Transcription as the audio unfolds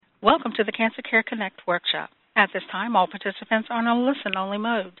Welcome to the Cancer Care Connect workshop. At this time, all participants are on a listen-only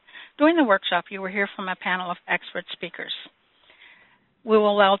mode. During the workshop, you will hear from a panel of expert speakers. We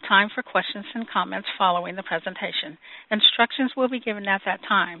will allow time for questions and comments following the presentation. Instructions will be given at that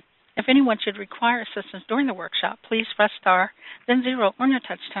time. If anyone should require assistance during the workshop, please press star, then 0 on your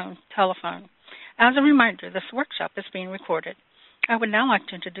touch-tone telephone. As a reminder, this workshop is being recorded. I would now like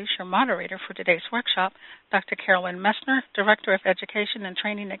to introduce your moderator for today's workshop, Dr. Carolyn Messner, Director of Education and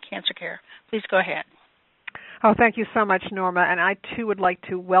Training at Cancer Care. Please go ahead. Oh, thank you so much, Norma. And I, too, would like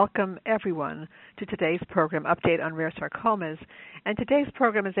to welcome everyone to today's program, Update on Rare Sarcomas. And today's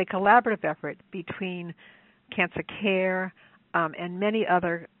program is a collaborative effort between Cancer Care and many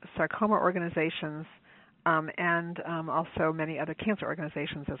other sarcoma organizations and also many other cancer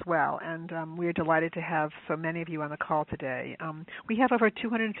organizations as well. And we're delighted to have so many of you on the call today. We have over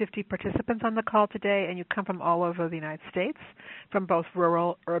 250 participants on the call today, and you come from all over the United States, from both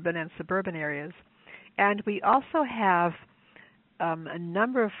rural, urban, and suburban areas. And we also have a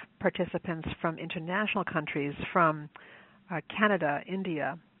number of participants from international countries, from Canada,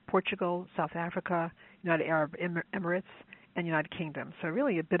 India, Portugal, South Africa, United Arab Emirates, and United Kingdom. So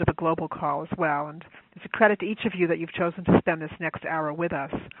really a bit of a global call as well. And it's a credit to each of you that you've chosen to spend this next hour with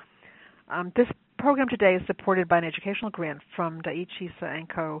us. This program today is supported by an educational grant from Daiichi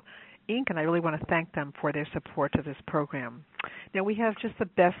Sankyo Inc., and I really want to thank them for their support of this program. Now, we have just the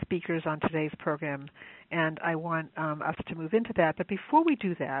best speakers on today's program, and I want us to move into that. But before we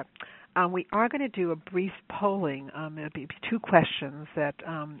do that, we are going to do a brief polling. It'll be 2 questions that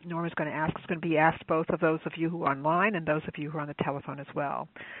Norma's going to ask. It's going to be asked both of those of you who are online and those of you who are on the telephone as well.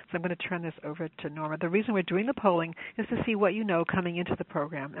 So I'm going to turn this over to Norma. The reason we're doing the polling is to see what you know coming into the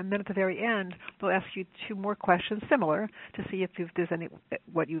program. And then at the very end, we'll ask you 2 more questions similar to see if there's any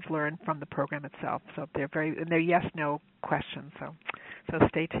what you've learned from the program itself. So they're yes/no questions. So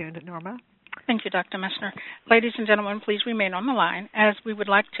stay tuned, Norma. Thank you, Dr. Messner. Ladies and gentlemen, please remain on the line as we would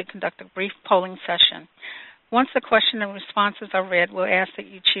like to conduct a brief polling session. Once the question and responses are read, we'll ask that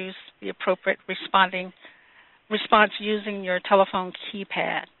you choose the appropriate response using your telephone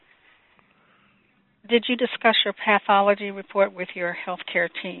keypad. Did you discuss your pathology report with your healthcare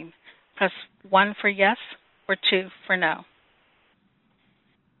team? Press 1 for yes or 2 for no.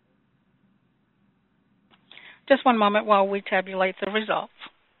 Just one moment while we tabulate the results.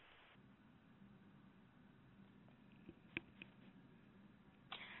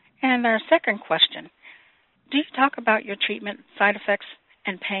 And our second question, do you talk about your treatment, side effects,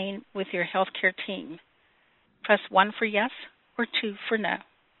 and pain with your healthcare team? Press 1 for yes or 2 for no.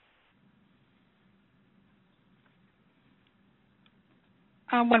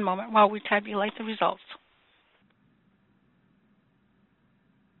 One moment while we tabulate the results.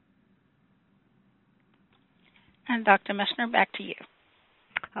 And Dr. Messner, back to you.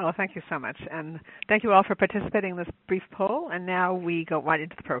 Oh, thank you so much. And thank you all for participating in this brief poll. And now we go right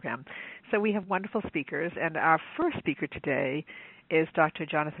into the program. So we have wonderful speakers. And our first speaker today is Dr.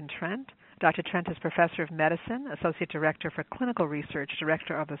 Jonathan Trent. Dr. Trent is Professor of Medicine, Associate Director for Clinical Research,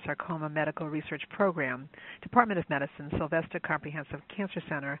 Director of the Sarcoma Medical Research Program, Department of Medicine, Sylvester Comprehensive Cancer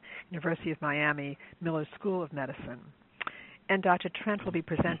Center, University of Miami, Miller School of Medicine. And Dr. Trent will be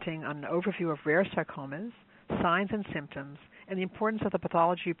presenting on an overview of rare sarcomas, signs and symptoms, and the importance of the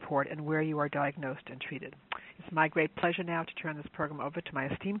pathology report and where you are diagnosed and treated. It's my great pleasure now to turn this program over to my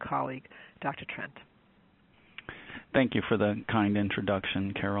esteemed colleague, Dr. Trent. Thank you for the kind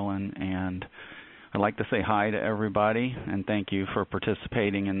introduction, Carolyn, and I'd like to say hi to everybody and thank you for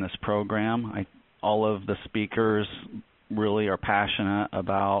participating in this program. All of the speakers really are passionate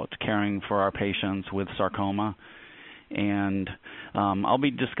about caring for our patients with sarcoma. And I'll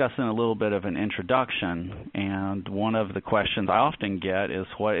be discussing a little bit of an introduction, and one of the questions I often get is,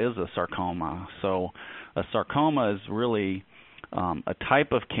 what is a sarcoma? So a sarcoma is really a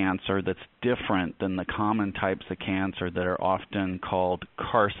type of cancer that's different than the common types of cancer that are often called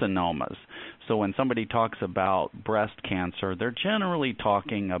carcinomas. So when somebody talks about breast cancer, they're generally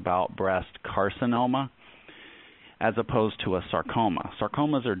talking about breast carcinoma as opposed to a sarcoma.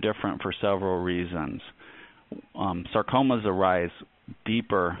 Sarcomas are different for several reasons. Sarcomas arise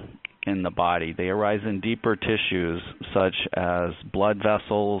deeper in the body. They arise in deeper tissues such as blood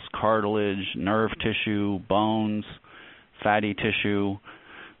vessels, cartilage, nerve tissue, bones, fatty tissue,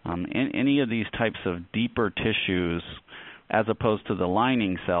 any of these types of deeper tissues as opposed to the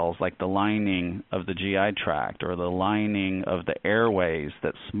lining cells like the lining of the GI tract or the lining of the airways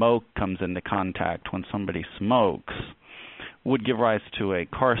that smoke comes into contact when somebody smokes, would give rise to a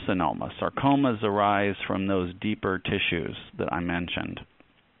carcinoma. Sarcomas arise from those deeper tissues that I mentioned.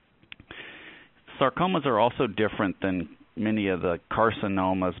 Sarcomas are also different than many of the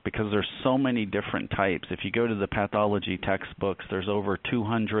carcinomas because there's so many different types. If you go to the pathology textbooks, there's over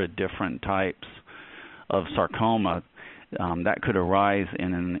 200 different types of sarcoma that could arise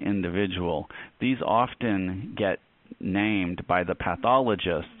in an individual. These often get named by the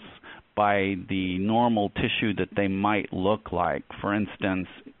pathologists by the normal tissue that they might look like. For instance,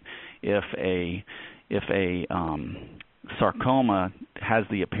 if a sarcoma has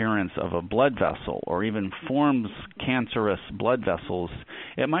the appearance of a blood vessel or even forms cancerous blood vessels,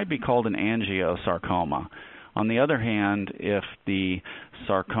 it might be called an angiosarcoma. On the other hand, if the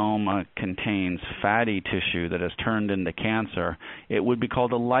sarcoma contains fatty tissue that has turned into cancer, it would be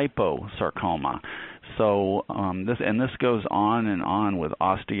called a liposarcoma. So this goes on and on with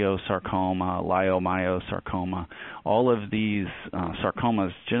osteosarcoma, leiomyosarcoma. All of these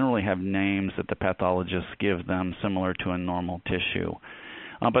sarcomas generally have names that the pathologists give them similar to a normal tissue.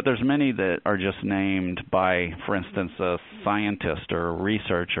 But there's many that are just named by, for instance, a scientist or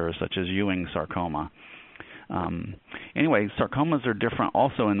researcher, such as Ewing sarcoma. Anyway, sarcomas are different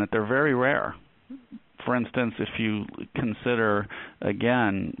also in that they're very rare. For instance, if you consider,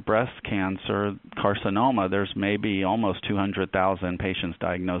 again, breast cancer, carcinoma, there's maybe almost 200,000 patients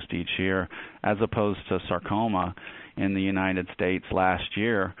diagnosed each year, as opposed to sarcoma. In the United States last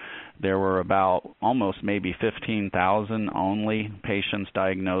year, there were about almost maybe 15,000 only patients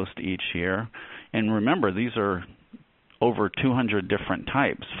diagnosed each year. And remember, these are over 200 different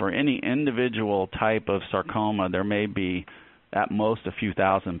types. For any individual type of sarcoma, there may be at most a few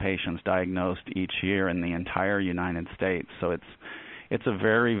thousand patients diagnosed each year in the entire United States. So it's a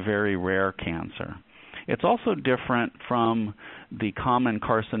very, very rare cancer. It's also different from the common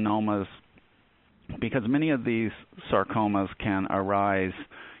carcinomas because many of these sarcomas can arise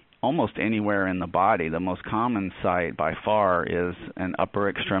almost anywhere in the body. The most common site by far is an upper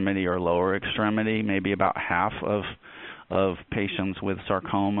extremity or lower extremity. Maybe about half of patients with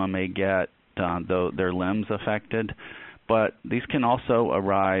sarcoma may get their limbs affected. But these can also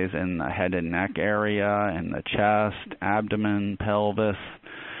arise in the head and neck area, in the chest, abdomen, pelvis,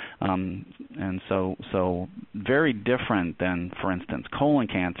 and so very different than, for instance, colon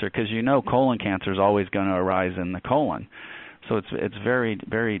cancer, because you know colon cancer is always going to arise in the colon. So it's very,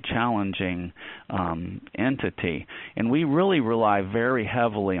 very challenging entity, and we really rely very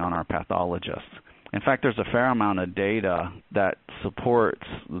heavily on our pathologists. In fact, there's a fair amount of data that supports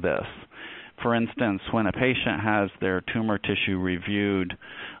this. For instance, when a patient has their tumor tissue reviewed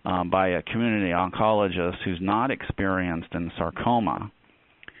by a community oncologist who's not experienced in sarcoma,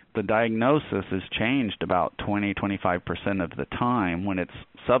 the diagnosis is changed about 20-25% of the time when it's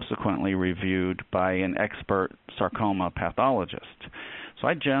subsequently reviewed by an expert sarcoma pathologist. So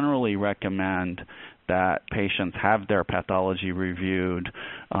I generally recommend that patients have their pathology reviewed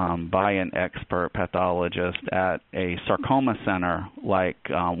by an expert pathologist at a sarcoma center like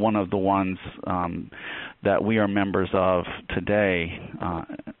one of the ones that we are members of today.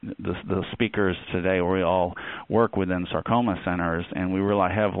 The speakers today, we all work within sarcoma centers, and we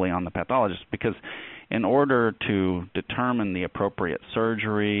rely heavily on the pathologist because in order to determine the appropriate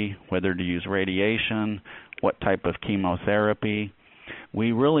surgery, whether to use radiation, what type of chemotherapy,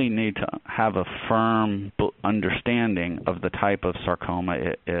 we really need to have a firm understanding of the type of sarcoma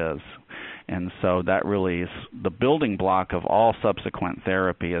it is. And so that really is the building block of all subsequent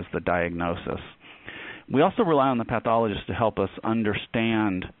therapy is the diagnosis. We also rely on the pathologist to help us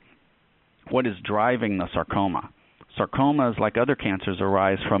understand what is driving the sarcoma. Sarcomas, like other cancers,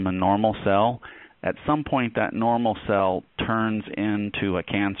 arise from a normal cell. At some point, that normal cell turns into a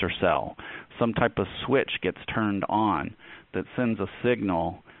cancer cell. Some type of switch gets turned on that sends a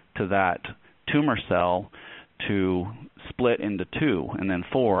signal to that tumor cell to split into 2, and then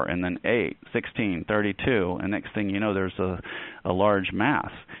 4, and then 8, 16, 32, and next thing you know, there's a large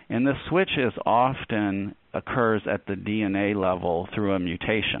mass. And this switch often occurs at the DNA level through a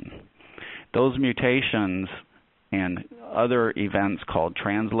mutation. Those mutations and other events called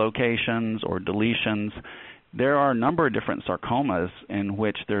translocations or deletions, there are a number of different sarcomas in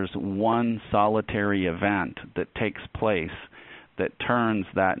which there's one solitary event that takes place that turns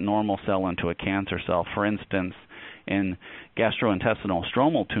that normal cell into a cancer cell. For instance, in gastrointestinal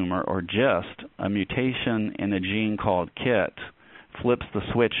stromal tumor, or GIST, a mutation in a gene called KIT flips the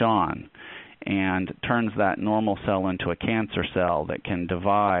switch on and turns that normal cell into a cancer cell that can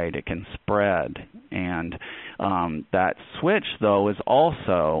divide, it can spread. And that switch, though, is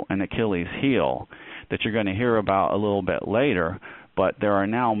also an Achilles heel that you're going to hear about a little bit later, but there are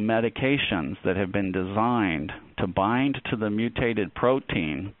now medications that have been designed to bind to the mutated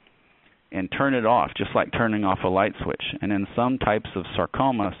protein and turn it off, just like turning off a light switch. And in some types of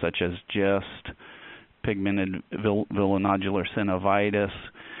sarcoma, such as GIST, pigmented villonodular synovitis,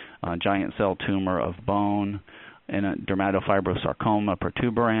 giant cell tumor of bone, and a dermatofibrosarcoma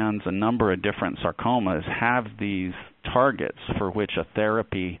protuberans. A number of different sarcomas have these targets for which a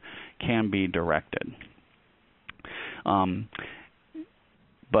therapy can be directed.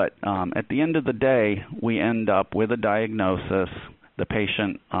 But at the end of the day, we end up with a diagnosis. The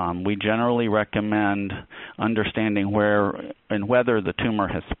patient, we generally recommend understanding where and whether the tumor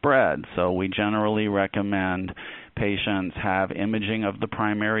has spread. So we generally recommend patients have imaging of the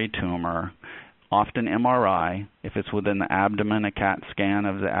primary tumor, often MRI. If it's within the abdomen, a CAT scan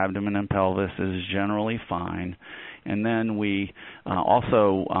of the abdomen and pelvis is generally fine. And then we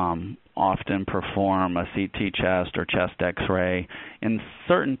also often perform a CT chest or chest X-ray in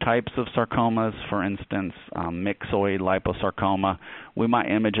certain types of sarcomas. For instance, myxoid liposarcoma, we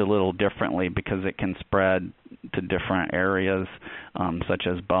might image a little differently because it can spread to different areas, such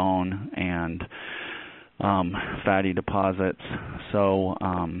as bone and fatty deposits. So,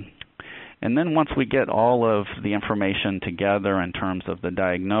 and then once we get all of the information together in terms of the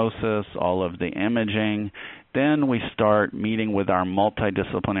diagnosis, all of the imaging, then we start meeting with our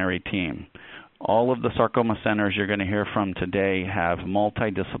multidisciplinary team. All of the sarcoma centers you're going to hear from today have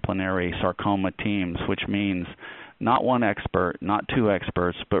multidisciplinary sarcoma teams, which means not one expert, not two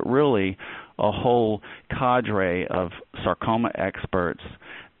experts, but really a whole cadre of sarcoma experts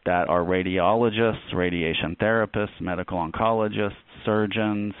that are radiologists, radiation therapists, medical oncologists,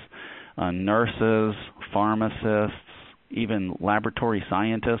 surgeons, nurses, pharmacists, even laboratory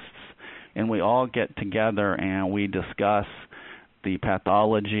scientists. And we all get together and we discuss the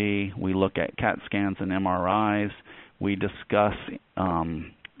pathology. We look at CAT scans and MRIs. We discuss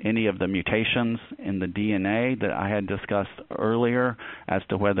any of the mutations in the DNA that I had discussed earlier as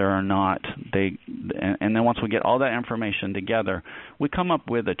to whether or not they, and then once we get all that information together, we come up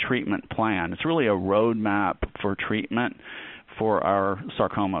with a treatment plan. It's really a roadmap for treatment for our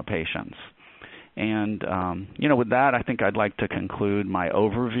sarcoma patients. And, with that, I think I'd like to conclude my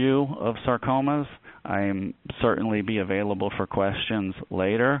overview of sarcomas. I'm certainly be available for questions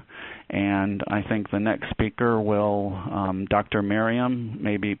later. And I think the next speaker will, Dr. Miriam,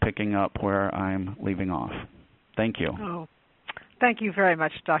 may be picking up where I'm leaving off. Thank you. Oh, thank you very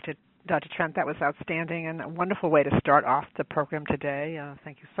much, Dr. Trent. That was outstanding and a wonderful way to start off the program today.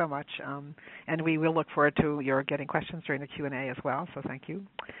 Thank you so much. And we will look forward to your getting questions during the Q&A as well, so thank you.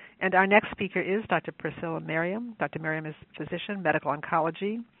 And our next speaker is Dr. Priscilla Merriam. Dr. Merriam is physician, medical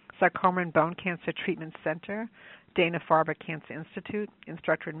oncology, Sarcoma and Bone Cancer Treatment Center, Dana-Farber Cancer Institute,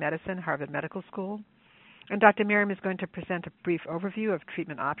 instructor in medicine, Harvard Medical School. And Dr. Merriam is going to present a brief overview of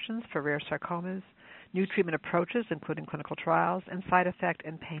treatment options for rare sarcomas, new treatment approaches, including clinical trials, and side effect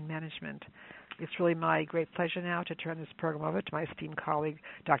and pain management. It's really my great pleasure now to turn this program over to my esteemed colleague,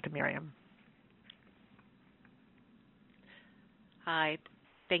 Dr. Merriam. Hi.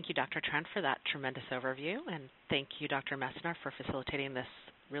 Thank you, Dr. Trent, for that tremendous overview, and thank you, Dr. Messner, for facilitating this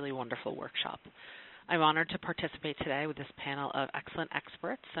really wonderful workshop. I'm honored to participate today with this panel of excellent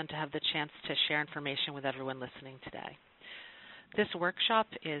experts and to have the chance to share information with everyone listening today. This workshop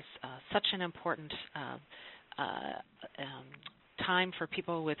is such an important time for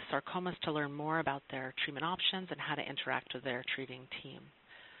people with sarcomas to learn more about their treatment options and how to interact with their treating team.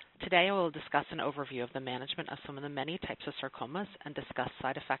 Today I will discuss an overview of the management of some of the many types of sarcomas and discuss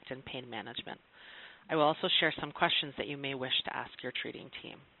side effect and pain management. I will also share some questions that you may wish to ask your treating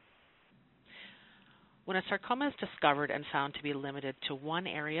team. When a sarcoma is discovered and found to be limited to one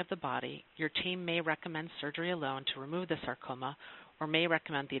area of the body, your team may recommend surgery alone to remove the sarcoma or may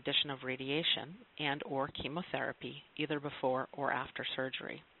recommend the addition of radiation and or chemotherapy either before or after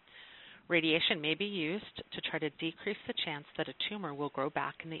surgery. Radiation may be used to try to decrease the chance that a tumor will grow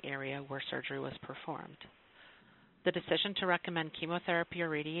back in the area where surgery was performed. The decision to recommend chemotherapy or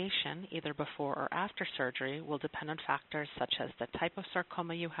radiation either before or after surgery will depend on factors such as the type of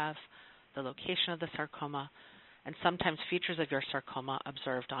sarcoma you have, the location of the sarcoma, and sometimes features of your sarcoma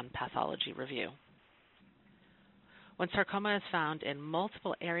observed on pathology review. When sarcoma is found in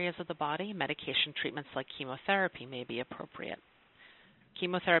multiple areas of the body, medication treatments like chemotherapy may be appropriate.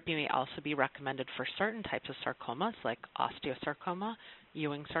 Chemotherapy may also be recommended for certain types of sarcomas like osteosarcoma,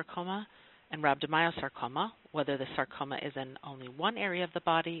 Ewing sarcoma, and rhabdomyosarcoma, whether the sarcoma is in only one area of the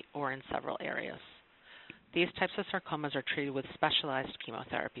body or in several areas. These types of sarcomas are treated with specialized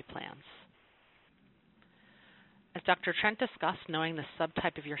chemotherapy plans. As Dr. Trent discussed, knowing the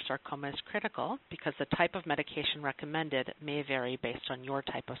subtype of your sarcoma is critical because the type of medication recommended may vary based on your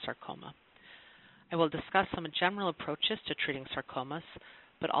type of sarcoma. I will discuss some general approaches to treating sarcomas,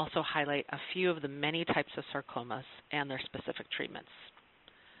 but also highlight a few of the many types of sarcomas and their specific treatments.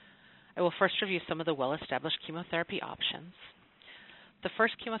 I will first review some of the well-established chemotherapy options. The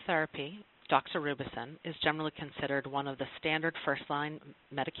first chemotherapy, doxorubicin, is generally considered one of the standard first-line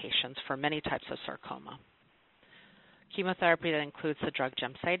medications for many types of sarcoma. Chemotherapy that includes the drug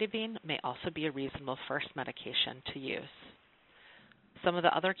gemcitabine may also be a reasonable first medication to use. Some of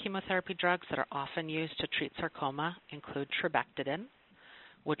the other chemotherapy drugs that are often used to treat sarcoma include trabectedin,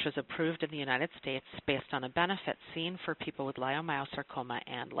 which was approved in the United States based on a benefit seen for people with leiomyosarcoma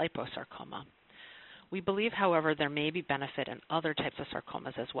and liposarcoma. We believe, however, there may be benefit in other types of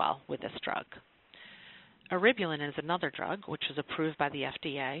sarcomas as well with this drug. Eribulin is another drug which was approved by the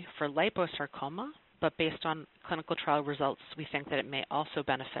FDA for liposarcoma, but based on clinical trial results, we think that it may also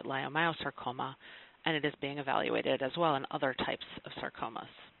benefit leiomyosarcoma, and it is being evaluated as well in other types of sarcomas.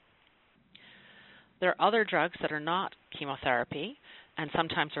 There are other drugs that are not chemotherapy and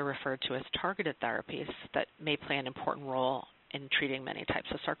sometimes are referred to as targeted therapies that may play an important role in treating many types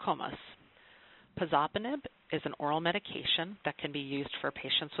of sarcomas. Pazopanib is an oral medication that can be used for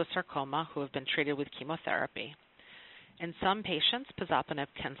patients with sarcoma who have been treated with chemotherapy. In some patients, pazopanib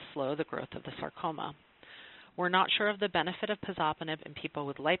can slow the growth of the sarcoma. We're not sure of the benefit of pazopanib in people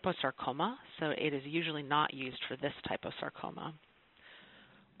with liposarcoma, so it is usually not used for this type of sarcoma.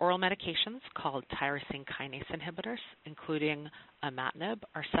 Oral medications called tyrosine kinase inhibitors, including imatinib,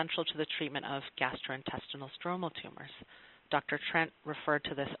 are central to the treatment of gastrointestinal stromal tumors. Dr. Trent referred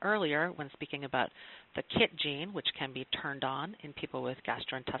to this earlier when speaking about the KIT gene, which can be turned on in people with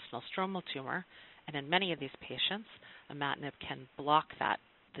gastrointestinal stromal tumor, and in many of these patients, imatinib can block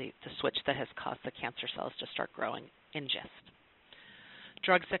the switch that has caused the cancer cells to start growing in GIST.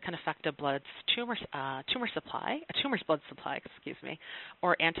 Drugs that can affect a tumor's blood supply,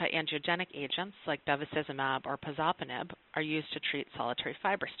 or anti-angiogenic agents like bevacizumab or pazopanib are used to treat solitary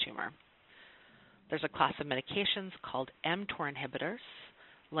fibrous tumor. There's a class of medications called mTOR inhibitors,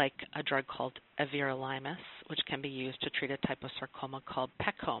 like a drug called everolimus, which can be used to treat a type of sarcoma called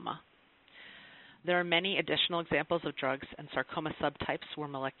PEComa. There are many additional examples of drugs and sarcoma subtypes where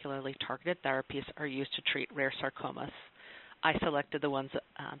molecularly targeted therapies are used to treat rare sarcomas. I selected the ones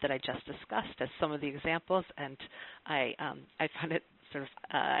that I just discussed as some of the examples, and I found it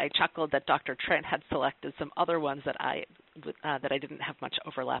I chuckled that Dr. Trent had selected some other ones that I didn't have much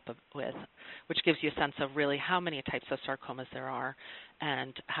overlap with, which gives you a sense of really how many types of sarcomas there are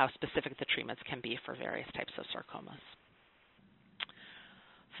and how specific the treatments can be for various types of sarcomas.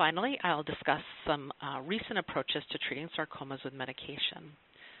 Finally, I'll discuss some recent approaches to treating sarcomas with medication.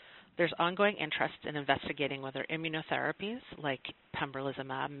 There's ongoing interest in investigating whether immunotherapies like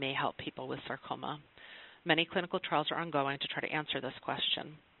pembrolizumab may help people with sarcoma. Many clinical trials are ongoing to try to answer this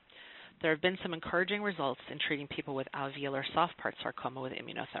question. There have been some encouraging results in treating people with alveolar soft part sarcoma with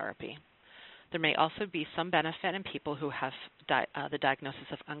immunotherapy. There may also be some benefit in people who have the diagnosis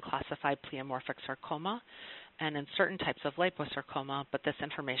of unclassified pleomorphic sarcoma and in certain types of liposarcoma, but this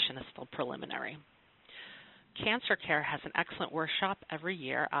information is still preliminary. Cancer Care has an excellent workshop every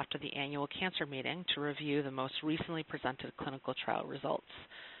year after the annual cancer meeting to review the most recently presented clinical trial results.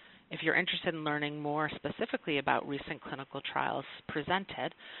 If you're interested in learning more specifically about recent clinical trials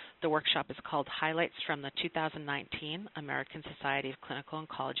presented, the workshop is called Highlights from the 2019 American Society of Clinical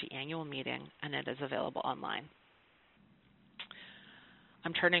Oncology Annual Meeting, and it is available online.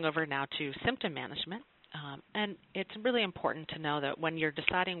 I'm turning over now to symptom management, and it's really important to know that when you're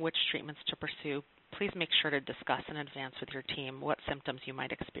deciding which treatments to pursue, please make sure to discuss in advance with your team what symptoms you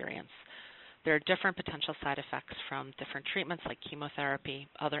might experience. There are different potential side effects from different treatments like chemotherapy,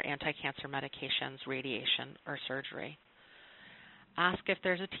 other anti-cancer medications, radiation, or surgery. Ask if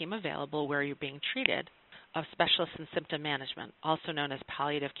there's a team available where you're being treated of specialists in symptom management, also known as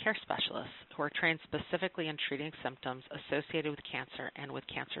palliative care specialists, who are trained specifically in treating symptoms associated with cancer and with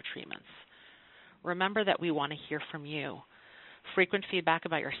cancer treatments. Remember that we want to hear from you. Frequent feedback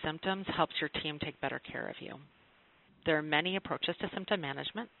about your symptoms helps your team take better care of you. There are many approaches to symptom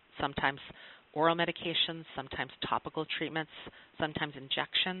management, sometimes oral medications, sometimes topical treatments, sometimes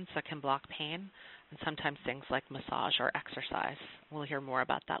injections that can block pain, and sometimes things like massage or exercise. We'll hear more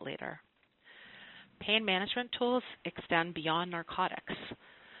about that later. Pain management tools extend beyond narcotics.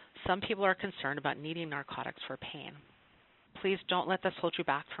 Some people are concerned about needing narcotics for pain. Please don't let this hold you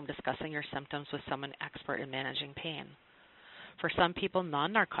back from discussing your symptoms with someone expert in managing pain. For some people,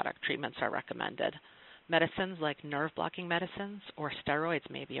 non-narcotic treatments are recommended. Medicines like nerve-blocking medicines or steroids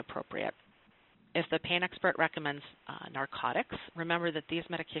may be appropriate. If the pain expert recommends narcotics, remember that these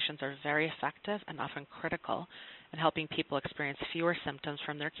medications are very effective and often critical in helping people experience fewer symptoms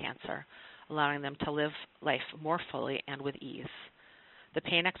from their cancer, allowing them to live life more fully and with ease. The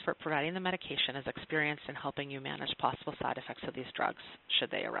pain expert providing the medication is experienced in helping you manage possible side effects of these drugs,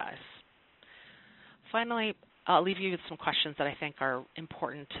 should they arise. Finally, I'll leave you with some questions that I think are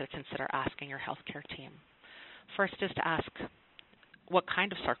important to consider asking your healthcare team. First is to ask, what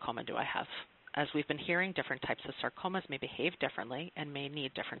kind of sarcoma do I have? As we've been hearing, different types of sarcomas may behave differently and may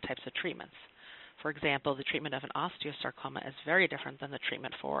need different types of treatments. For example, the treatment of an osteosarcoma is very different than the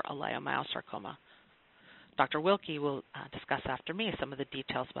treatment for a leiomyosarcoma. Dr. Wilkie will discuss after me some of the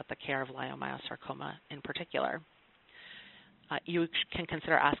details about the care of leiomyosarcoma in particular. You can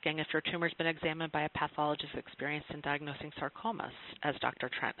consider asking if your tumor has been examined by a pathologist experienced in diagnosing sarcomas, as Dr.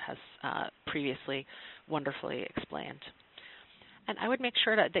 Trent has previously wonderfully explained. And I would make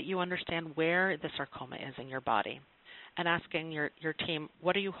sure that you understand where the sarcoma is in your body, and asking your team,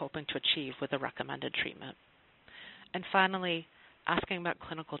 what are you hoping to achieve with the recommended treatment? And finally, asking about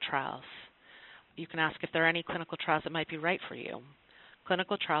clinical trials. You can ask if there are any clinical trials that might be right for you.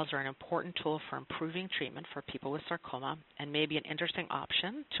 Clinical trials are an important tool for improving treatment for people with sarcoma and may be an interesting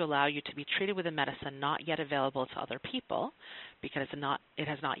option to allow you to be treated with a medicine not yet available to other people because it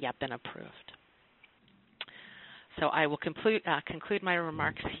has not yet been approved. So I will conclude my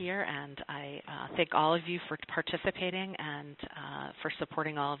remarks here, and I thank all of you for participating and for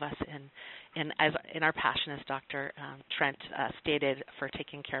supporting all of us in our passion, as Dr. Trent stated, for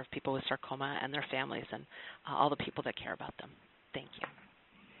taking care of people with sarcoma and their families and all the people that care about them. Thank you.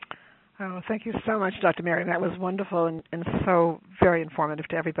 Oh, thank you so much, Dr. Marion. That was wonderful and so very informative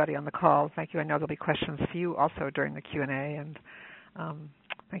to everybody on the call. Thank you. I know there'll be questions for you also during the Q&A, and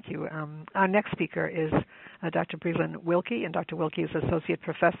thank you. Our next speaker is Dr. Breland Wilkie, and Dr. Wilkie is Associate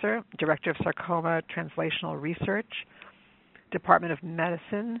Professor, Director of Sarcoma Translational Research, Department of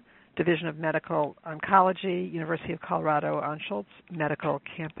Medicine, Division of Medical Oncology, University of Colorado Anschutz Medical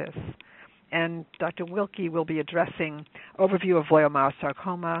Campus. And Dr. Wilkie will be addressing overview of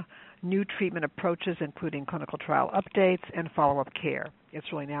leiomyosarcoma, new treatment approaches, including clinical trial updates, and follow-up care. It's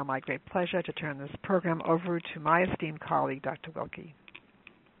really now my great pleasure to turn this program over to my esteemed colleague, Dr. Wilkie.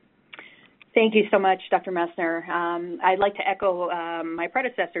 Thank you so much, Dr. Messner. I'd like to echo my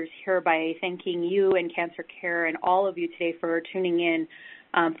predecessors here by thanking you and Cancer Care and all of you today for tuning in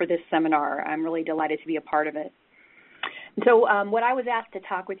for this seminar. I'm really delighted to be a part of it. So what I was asked to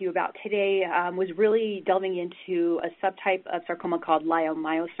talk with you about today was really delving into a subtype of sarcoma called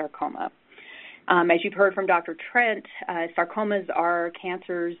leiomyosarcoma. As you've heard from Dr. Trent, sarcomas are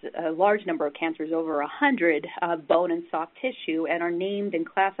cancers, a large number of cancers, over 100, of bone and soft tissue, and are named and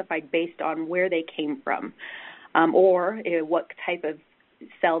classified based on where they came from or what type of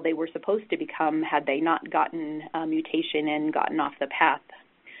cell they were supposed to become had they not gotten a mutation and gotten off the path.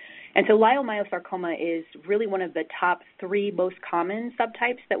 And so leiomyosarcoma is really one of the top 3 most common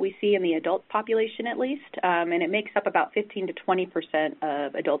subtypes that we see in the adult population, at least, and it makes up about 15 to 20%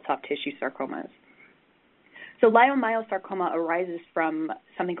 of adult soft tissue sarcomas. So leiomyosarcoma arises from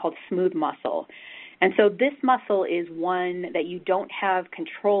something called smooth muscle. And so this muscle is one that you don't have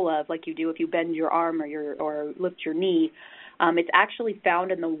control of like you do if you bend your arm or lift your knee. It's actually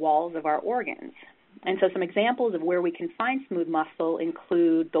found in the walls of our organs. And so some examples of where we can find smooth muscle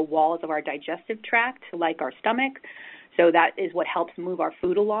include the walls of our digestive tract, like our stomach. So that is what helps move our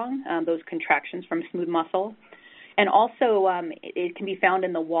food along, those contractions from smooth muscle. And also it can be found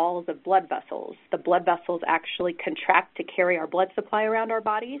in the walls of blood vessels. The blood vessels actually contract to carry our blood supply around our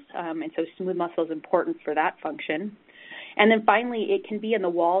bodies, and so smooth muscle is important for that function. And then finally, it can be in the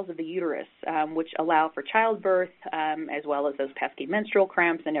walls of the uterus, which allow for childbirth, as well as those pesky menstrual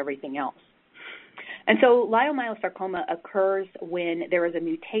cramps and everything else. And so leiomyosarcoma occurs when there is a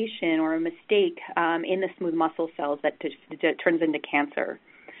mutation or a mistake in the smooth muscle cells that turns into cancer.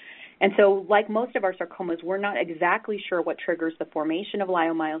 And so like most of our sarcomas, we're not exactly sure what triggers the formation of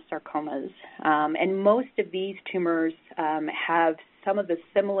leiomyosarcomas. And most of these tumors have some of the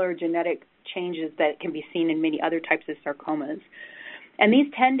similar genetic changes that can be seen in many other types of sarcomas. And these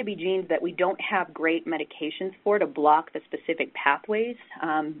tend to be genes that we don't have great medications for to block the specific pathways.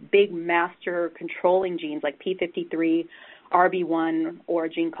 Big master controlling genes like P53, RB1, or a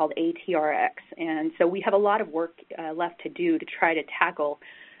gene called ATRX. And so we have a lot of work left to do to try to tackle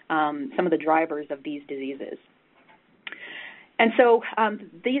some of the drivers of these diseases. And so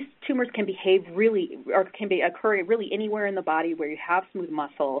these tumors can occur really anywhere in the body where you have smooth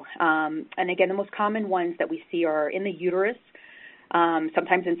muscle. And again, the most common ones that we see are in the uterus,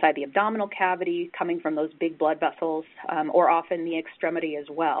 sometimes inside the abdominal cavity, coming from those big blood vessels, or often the extremity as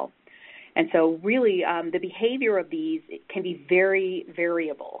well. And so really the behavior of these can be very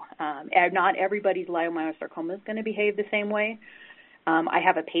variable. And not everybody's leiomyosarcoma is going to behave the same way. I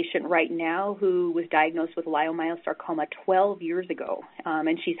have a patient right now who was diagnosed with leiomyosarcoma 12 years ago,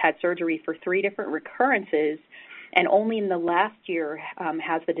 and she's had surgery for 3 different recurrences, and only in the last year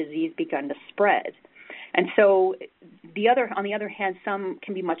has the disease begun to spread. And so on the other hand, some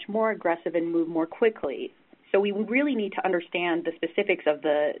can be much more aggressive and move more quickly. So we really need to understand the specifics of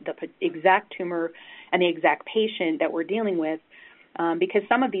the exact tumor and the exact patient that we're dealing with, because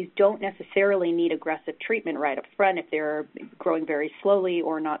some of these don't necessarily need aggressive treatment right up front if they're growing very slowly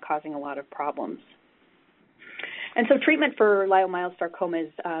or not causing a lot of problems. And so treatment for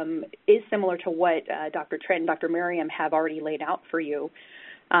leiomyosarcomas is similar to what Dr. Trent and Dr. Merriam have already laid out for you.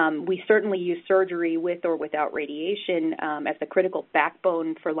 We certainly use surgery with or without radiation as the critical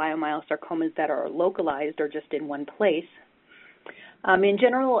backbone for leiomyosarcomas that are localized or just in one place. In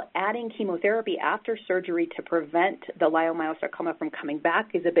general, adding chemotherapy after surgery to prevent the leiomyosarcoma from coming back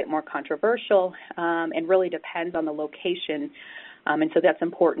is a bit more controversial and really depends on the location. And so that's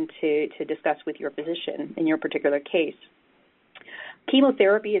important to discuss with your physician in your particular case.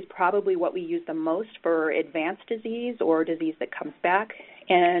 Chemotherapy is probably what we use the most for advanced disease or disease that comes back.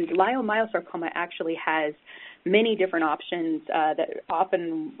 And leiomyosarcoma actually has many different options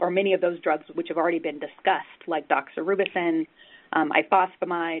many of those drugs which have already been discussed, like doxorubicin,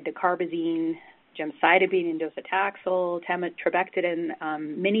 ifosfamide, dacarbazine, gemcitabine, and docetaxel,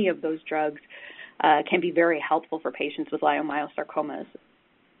 trabectedin. Many of those drugs can be very helpful for patients with leiomyosarcomas.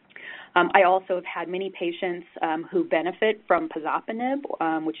 I also have had many patients who benefit from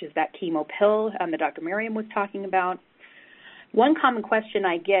pazopanib, which is that chemo pill that Dr. Merriam was talking about. One common question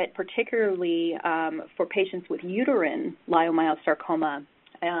I get, particularly for patients with uterine leiomyosarcoma,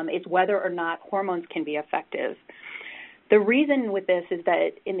 is whether or not hormones can be effective. The reason with this is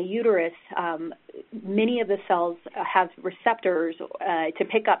that in the uterus, many of the cells have receptors to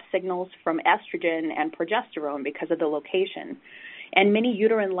pick up signals from estrogen and progesterone because of the location. And many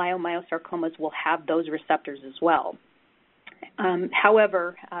uterine leiomyosarcomas will have those receptors as well.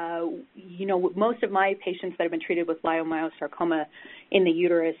 However, most of my patients that have been treated with leiomyosarcoma in the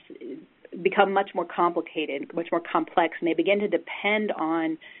uterus become much more complicated, much more complex, and they begin to depend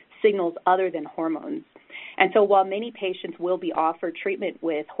on signals other than hormones. And so while many patients will be offered treatment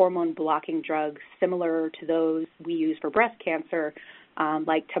with hormone-blocking drugs similar to those we use for breast cancer,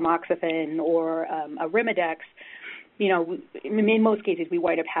 like tamoxifen or Arimidex, in most cases we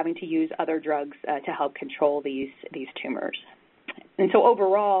wind up having to use other drugs to help control these tumors. And so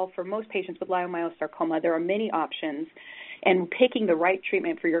overall, for most patients with leiomyosarcoma, there are many options, and picking the right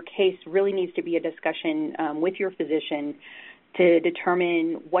treatment for your case really needs to be a discussion with your physician to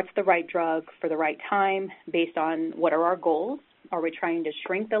determine what's the right drug for the right time based on what are our goals. Are we trying to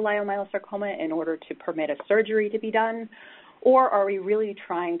shrink the leiomyosarcoma in order to permit a surgery to be done, or are we really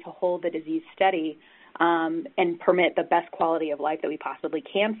trying to hold the disease steady and permit the best quality of life that we possibly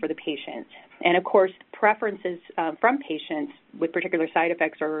can for the patient? And, of course, preferences from patients with particular side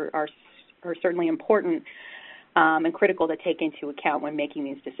effects are certainly important and critical to take into account when making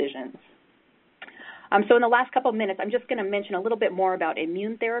these decisions. So in the last couple of minutes, I'm just going to mention a little bit more about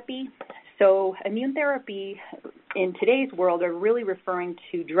immune therapy. So immune therapy in today's world are really referring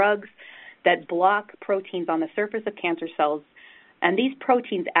to drugs that block proteins on the surface of cancer cells, and these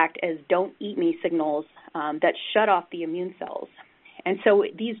proteins act as don't eat me signals that shut off the immune cells. And so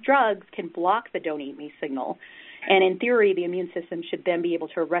these drugs can block the don't eat me signal, and in theory, the immune system should then be able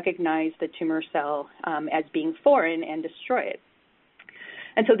to recognize the tumor cell as being foreign and destroy it.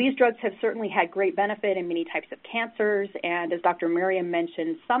 And so these drugs have certainly had great benefit in many types of cancers, and as Dr. Merriam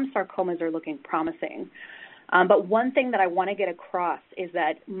mentioned, some sarcomas are looking promising. But one thing that I want to get across is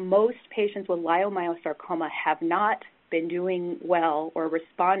that most patients with leiomyosarcoma have not been doing well or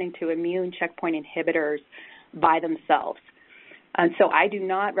responding to immune checkpoint inhibitors by themselves. And so I do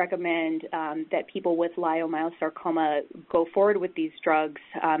not recommend that people with leiomyosarcoma go forward with these drugs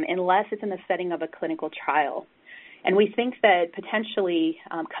unless it's in the setting of a clinical trial. And we think that potentially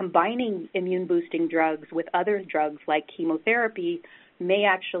combining immune-boosting drugs with other drugs like chemotherapy may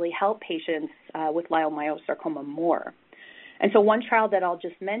actually help patients with leiomyosarcoma more. And so one trial that I'll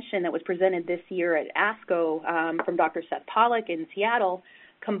just mention that was presented this year at ASCO from Dr. Seth Pollack in Seattle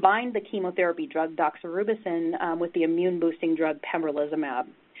combined the chemotherapy drug doxorubicin with the immune-boosting drug pembrolizumab.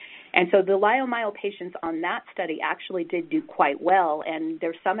 And so the leiomyo patients on that study actually did do quite well, and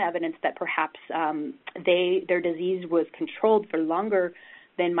there's some evidence that perhaps their disease was controlled for longer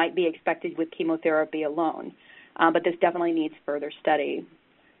than might be expected with chemotherapy alone. But this definitely needs further study.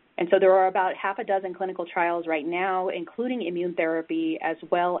 And so there are about half a dozen clinical trials right now, including immune therapy as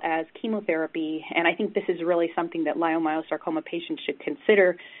well as chemotherapy, and I think this is really something that leiomyosarcoma patients should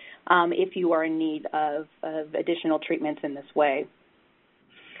consider if you are in need of additional treatments in this way.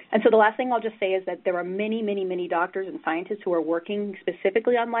 And so the last thing I'll just say is that there are many, many, many doctors and scientists who are working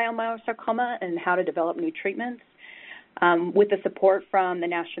specifically on leiomyosarcoma and how to develop new treatments. With the support from the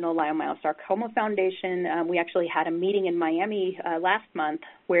National Leiomyosarcoma Foundation, we actually had a meeting in Miami last month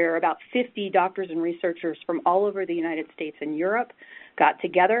where about 50 doctors and researchers from all over the United States and Europe got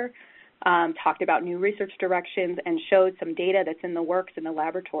together, talked about new research directions, and showed some data that's in the works in the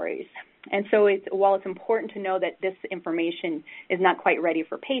laboratories. And so while it's important to know that this information is not quite ready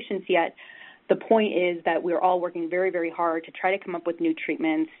for patients yet, the point is that we're all working very, very hard to try to come up with new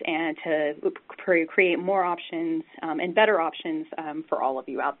treatments and to create more options and better options for all of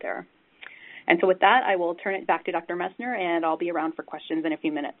you out there. And so with that, I will turn it back to Dr. Messner, and I'll be around for questions in a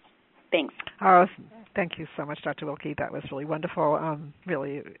few minutes. Thanks. Thank you so much, Dr. Wilkie. That was really wonderful,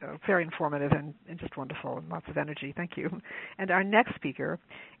 really very informative and just wonderful, and lots of energy. Thank you. And our next speaker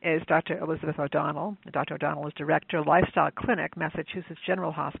is Dr. Elizabeth O'Donnell. Dr. O'Donnell is Director, Lifestyle Clinic, Massachusetts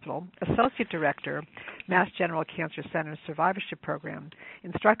General Hospital, Associate Director, Mass General Cancer Center Survivorship Program,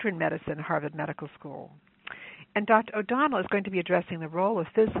 Instructor in Medicine, Harvard Medical School. And Dr. O'Donnell is going to be addressing the role of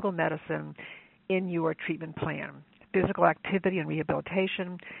physical medicine in your treatment plan, physical activity and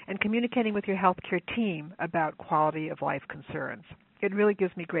rehabilitation, and communicating with your healthcare team about quality of life concerns. It really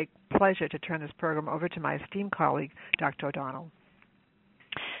gives me great pleasure to turn this program over to my esteemed colleague, Dr. O'Donnell.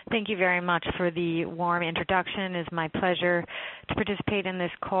 Thank you very much for the warm introduction. It is my pleasure to participate in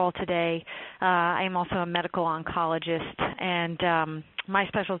this call today. I am also a medical oncologist, and my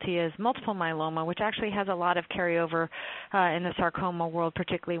specialty is multiple myeloma, which actually has a lot of carryover in the sarcoma world,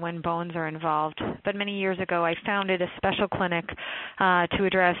 particularly when bones are involved. But many years ago, I founded a special clinic to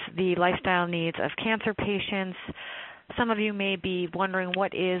address the lifestyle needs of cancer patients. Some of you may be wondering,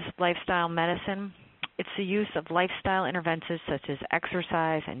 what is lifestyle medicine? It's the use of lifestyle interventions such as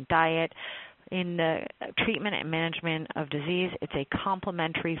exercise and diet in the treatment and management of disease. It's a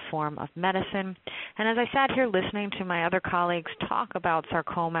complementary form of medicine. And as I sat here listening to my other colleagues talk about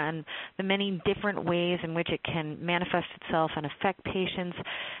sarcoma and the many different ways in which it can manifest itself and affect patients,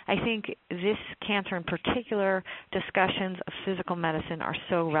 I think this cancer in particular, discussions of physical medicine are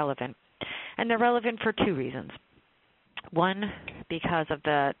so relevant. And they're relevant for two reasons. One, because of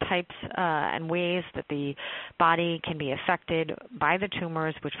the types and ways that the body can be affected by the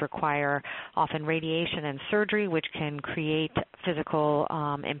tumors, which require often radiation and surgery, which can create physical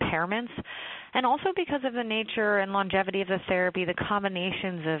impairments. And also because of the nature and longevity of the therapy, the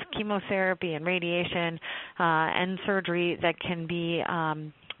combinations of chemotherapy and radiation and surgery that can be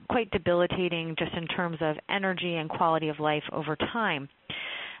quite debilitating just in terms of energy and quality of life over time.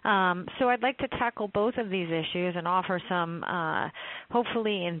 So I'd like to tackle both of these issues and offer some,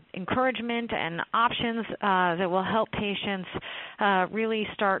 hopefully, encouragement and options that will help patients really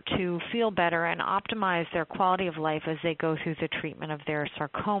start to feel better and optimize their quality of life as they go through the treatment of their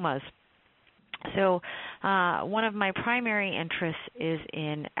sarcomas. So one of my primary interests is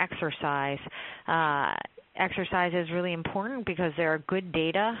in exercise. Exercise is really important because there are good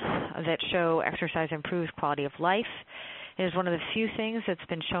data that show exercise improves quality of life. It is one of the few things that's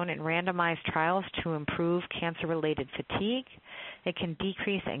been shown in randomized trials to improve cancer-related fatigue. It can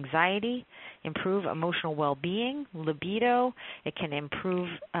decrease anxiety, improve emotional well-being, libido. It can improve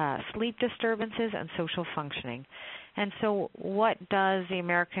sleep disturbances and social functioning. And so what does the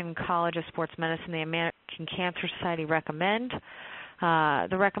American College of Sports Medicine, the American Cancer Society recommend?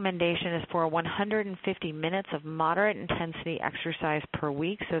 The recommendation is for 150 minutes of moderate intensity exercise per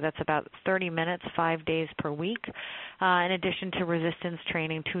week, so that's about 30 minutes, 5 days per week, in addition to resistance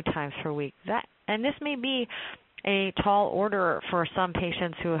training 2 times per week. And this may be a tall order for some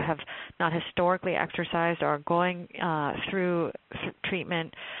patients who have not historically exercised or are going through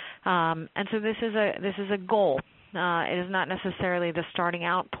treatment, and so this is a goal. It is not necessarily the starting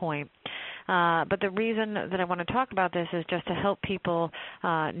out point. But the reason that I want to talk about this is just to help people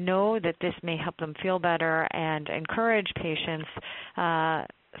know that this may help them feel better and encourage patients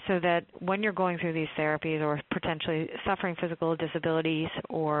so that when you're going through these therapies or potentially suffering physical disabilities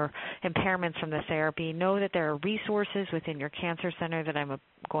or impairments from the therapy, know that there are resources within your cancer center that I'm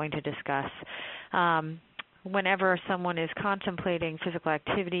going to discuss. Whenever someone is contemplating physical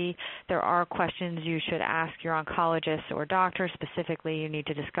activity, there are questions you should ask your oncologist or doctor. Specifically, you need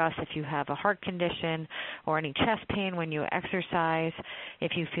to discuss if you have a heart condition or any chest pain when you exercise.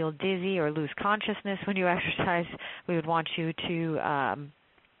 If you feel dizzy or lose consciousness when you exercise, we would want you to,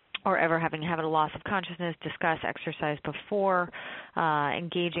 or ever having a loss of consciousness, discuss exercise before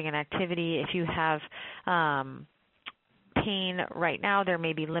engaging in activity. If you have pain right now, there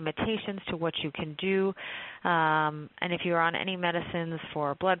may be limitations to what you can do. And if you're on any medicines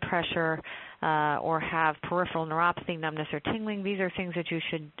for blood pressure, or have peripheral neuropathy, numbness, or tingling, these are things that you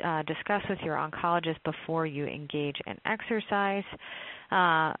should discuss with your oncologist before you engage in exercise.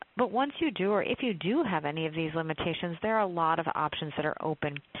 But once you do, or if you do have any of these limitations, there are a lot of options that are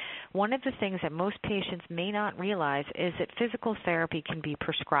open. One of the things that most patients may not realize is that physical therapy can be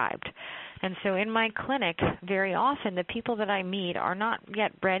prescribed. And so in my clinic, very often the people that I meet are not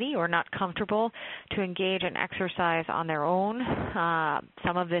yet ready or not comfortable to engage in exercise on their own.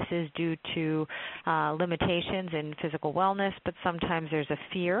 Some of this is due to limitations in physical wellness, but sometimes there's a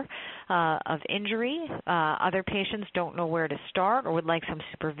fear of injury. Other patients don't know where to start or would like some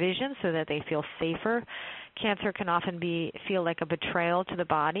supervision so that they feel safer. Cancer can often feel like a betrayal to the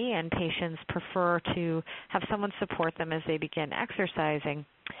body, and patients prefer to have someone support them as they begin exercising.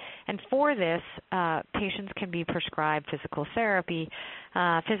 And for this, patients can be prescribed physical therapy.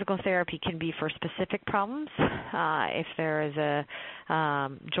 Physical therapy can be for specific problems. If there is a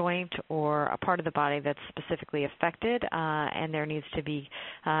joint or a part of the body that's specifically affected and there needs to be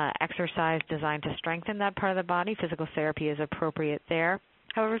exercise designed to strengthen that part of the body, physical therapy is appropriate there.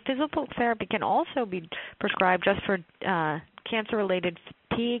 However, physical therapy can also be prescribed just for cancer-related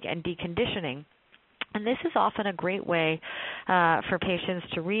fatigue and deconditioning. And this is often a great way for patients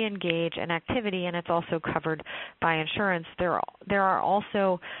to re-engage in activity, and it's also covered by insurance. There are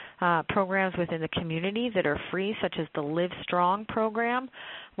also programs within the community that are free, such as the Live Strong program,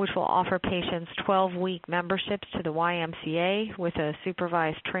 which will offer patients 12-week memberships to the YMCA with a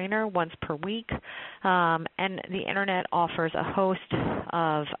supervised trainer once per week. And the Internet offers a host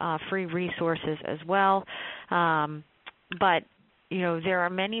of free resources as well. But, there are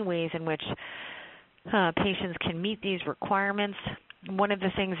many ways in which patients can meet these requirements. One of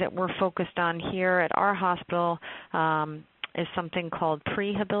the things that we're focused on here at our hospital is something called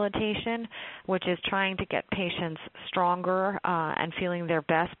prehabilitation, which is trying to get patients stronger and feeling their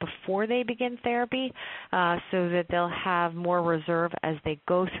best before they begin therapy so that they'll have more reserve as they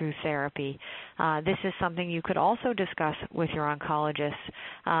go through therapy. This is something you could also discuss with your oncologist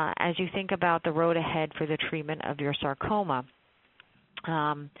as you think about the road ahead for the treatment of your sarcoma.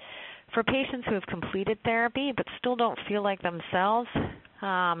 For patients who have completed therapy but still don't feel like themselves,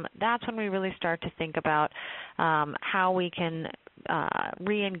 that's when we really start to think about how we can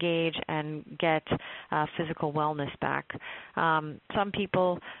re-engage and get physical wellness back. Some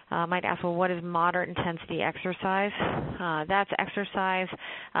people might ask, well, what is moderate intensity exercise? That's exercise,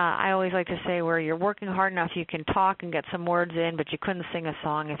 I always like to say, where you're working hard enough you can talk and get some words in, but you couldn't sing a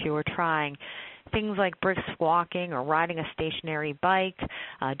song if you were trying. Things like brisk walking or riding a stationary bike,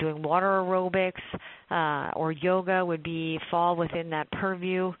 doing water aerobics, or yoga would fall within that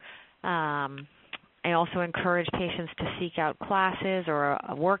purview. I also encourage patients to seek out classes or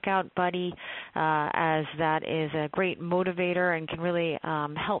a workout buddy, as that is a great motivator and can really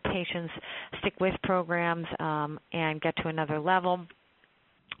help patients stick with programs and get to another level.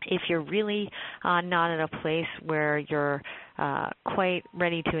 If you're really not in a place where you're quite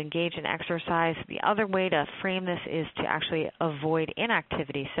ready to engage in exercise, the other way to frame this is to actually avoid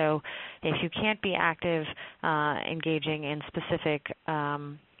inactivity. So if you can't be active engaging in specific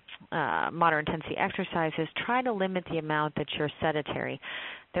moderate intensity exercises, try to limit the amount that you're sedentary.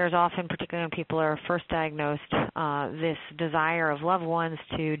 There's often, particularly when people are first diagnosed, this desire of loved ones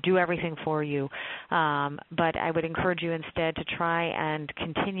to do everything for you. But I would encourage you instead to try and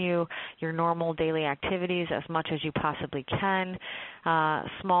continue your normal daily activities as much as you possibly can.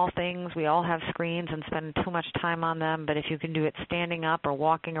 Small things, we all have screens and spend too much time on them, but if you can do it standing up or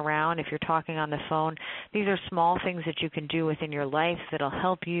walking around, if you're talking on the phone, these are small things that you can do within your life that will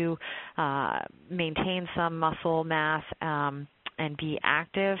help you maintain some muscle mass and be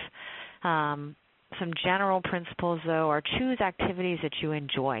active. Some general principles, though, are choose activities that you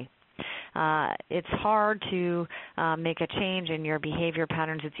enjoy. It's hard to make a change in your behavior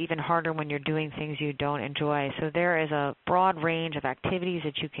patterns. It's even harder when you're doing things you don't enjoy. So there is a broad range of activities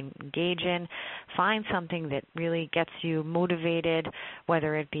that you can engage in. Find something that really gets you motivated,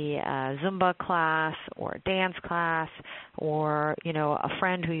 whether it be a Zumba class or a dance class or, a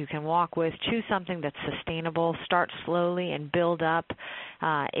friend who you can walk with. Choose something that's sustainable. Start slowly and build up.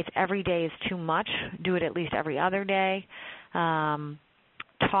 If every day is too much, do it at least every other day.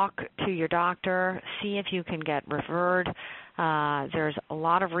 Talk to your doctor, see if you can get referred. There's a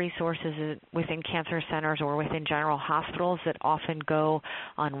lot of resources within cancer centers or within general hospitals that often go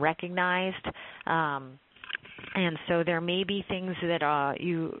unrecognized. And so there may be things that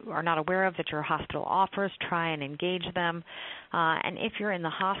you are not aware of that your hospital offers. Try and engage them. And if you're in the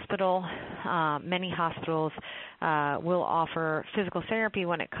hospital, many hospitals will offer physical therapy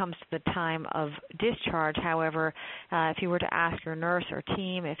when it comes to the time of discharge. However, if you were to ask your nurse or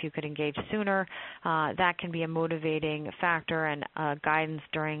team if you could engage sooner, that can be a motivating factor and guidance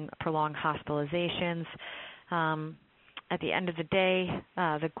during prolonged hospitalizations. At the end of the day,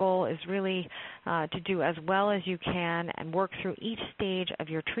 the goal is really to do as well as you can and work through each stage of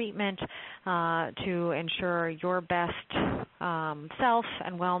your treatment to ensure your best self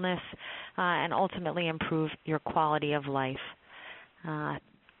and wellness and ultimately improve your quality of life.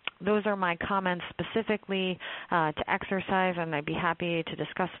 Those are my comments specifically to exercise, and I'd be happy to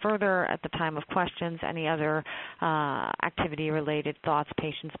discuss further at the time of questions any other activity-related thoughts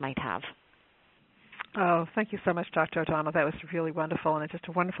patients might have. Oh, thank you so much, Dr. O'Donnell. That was really wonderful, and it's just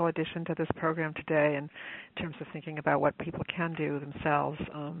a wonderful addition to this program today in terms of thinking about what people can do themselves,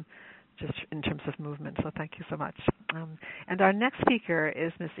 just in terms of movement. So thank you so much. And our next speaker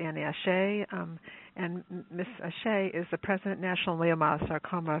is Ms. Annie Ashe, and Ms. Ashe is the President, National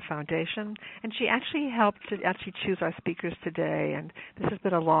Leiomyosarcoma Foundation, and she actually helped to choose our speakers today, and this has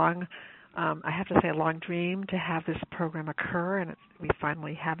been a long I have to say, a long dream to have this program occur, and we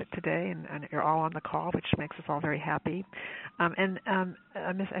finally have it today, and you're all on the call, which makes us all very happy. Ms.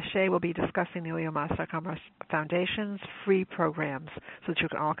 Ashe will be discussing the Leiomyosarcoma Foundation's free programs so that you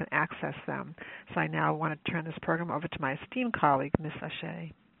all can access them. So I now want to turn this program over to my esteemed colleague, Ms.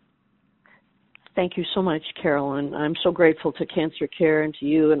 Ashe. Thank you so much, Carolyn. I'm so grateful to Cancer Care and to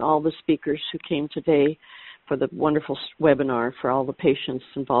you and all the speakers who came today for the wonderful webinar for all the patients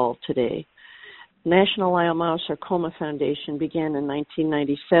involved today. National Leiomyosarcoma Foundation began in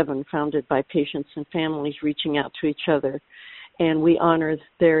 1997, founded by patients and families reaching out to each other, and we honor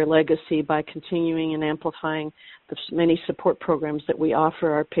their legacy by continuing and amplifying the many support programs that we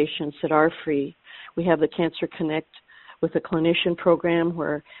offer our patients that are free. We have the Cancer Connect with a clinician program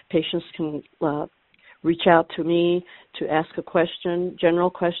where patients can reach out to me to ask a question, general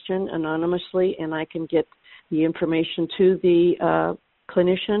question, anonymously, and I can get the information to the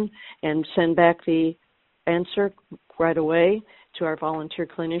clinician and send back the answer right away to our volunteer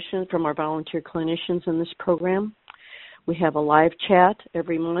clinician, from our volunteer clinicians in this program. We have a live chat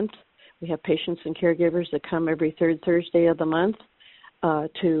every month. We have patients and caregivers that come every third Thursday of the month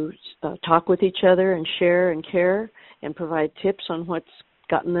to talk with each other and share and care and provide tips on what's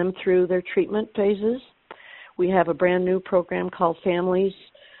gotten them through their treatment phases. We have a brand new program called Families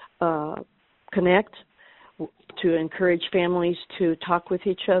Connect, to encourage families to talk with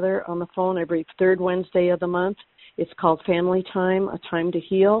each other on the phone every third Wednesday of the month. It's called Family Time, a time to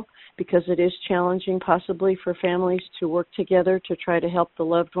heal, because it is challenging possibly for families to work together to try to help the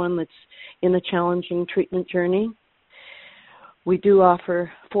loved one that's in a challenging treatment journey. We do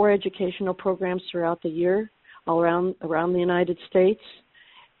offer 4 educational programs throughout the year all around the United States,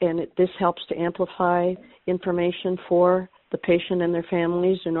 and this helps to amplify information for the patient and their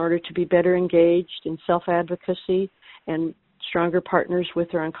families in order to be better engaged in self-advocacy and stronger partners with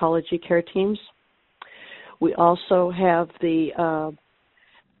their oncology care teams. We also have the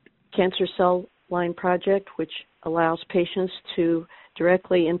Cancer Cell Line Project, which allows patients to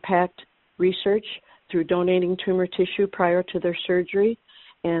directly impact research through donating tumor tissue prior to their surgery,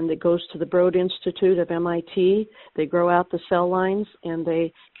 and it goes to the Broad Institute of MIT. They grow out the cell lines, and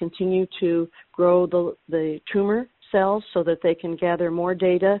they continue to grow the tumor cells so that they can gather more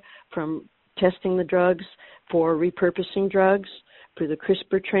data from testing the drugs for repurposing drugs through the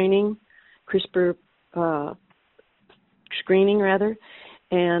CRISPR screening,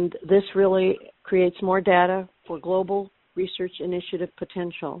 and this really creates more data for global research initiative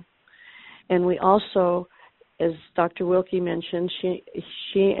potential. And we also, as Dr. Wilkie mentioned,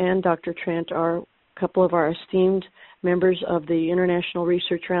 she and Dr. Trent are a couple of our esteemed members of the International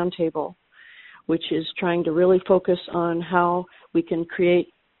Research Roundtable, which is trying to really focus on how we can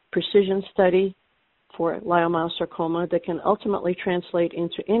create precision study for leiomyosarcoma that can ultimately translate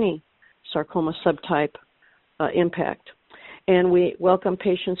into any sarcoma subtype impact. And we welcome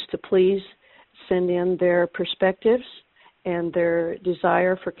patients to please send in their perspectives and their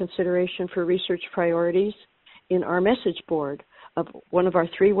desire for consideration for research priorities in our message board of one of our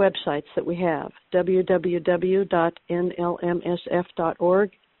 3 websites that we have.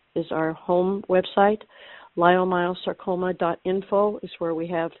 www.nlmsf.org is our home website. Leiomyosarcoma.info is where we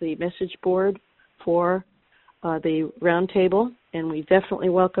have the message board for the roundtable, and we definitely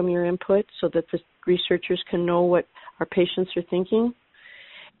welcome your input so that the researchers can know what our patients are thinking.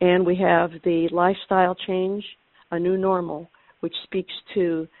 And we have the lifestyle change, a new normal, which speaks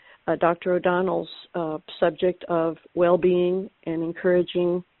to Dr. O'Donnell's subject of well-being and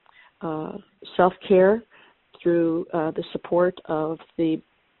encouraging self-care through the support of the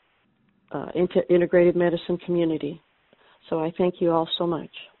integrated medicine community. So I thank you all so much.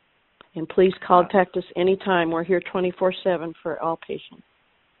 And please contact us anytime. We're here 24/7 for all patients.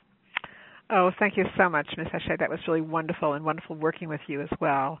 Oh, thank you so much, Ms. Hachey. That was really wonderful, and wonderful working with you as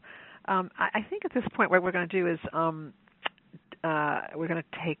well. I think at this point what we're going to do is we're going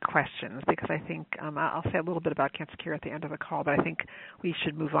to take questions, because I think I'll say a little bit about cancer care at the end of the call, but I think we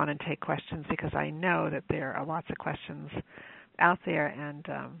should move on and take questions, because I know that there are lots of questions out there, and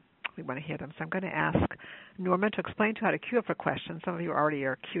we want to hear them. So I'm going to ask Norma to explain to how to queue up for questions. Some of you already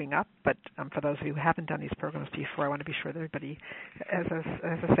are queuing up, but for those of you who haven't done these programs before, I want to be sure that everybody has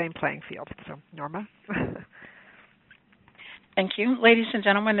the same playing field. So, Norma? Thank you. Ladies and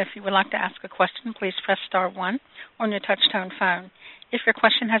gentlemen, if you would like to ask a question, please press star 1 on your touch-tone phone. If your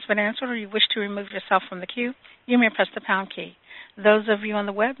question has been answered or you wish to remove yourself from the queue, you may press the pound key. Those of you on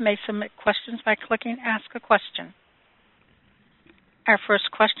the web may submit questions by clicking Ask a Question. Our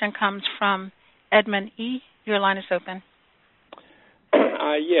first question comes from Edmund E. Your line is open.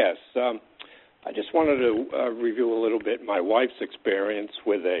 Yes. I just wanted to review a little bit my wife's experience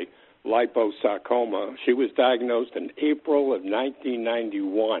with a liposarcoma. She was diagnosed in April of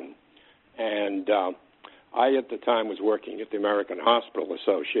 1991, and I at the time was working at the American Hospital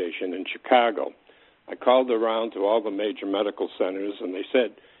Association in Chicago. I called around to all the major medical centers, and they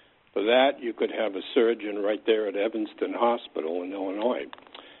said for that you could have a surgeon right there at Evanston Hospital in Illinois.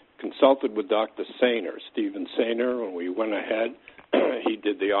 Consulted with Dr. Sainer, Stephen Sainer, and we went ahead. He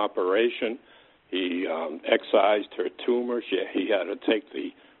did the operation. He excised her tumor. He had to take the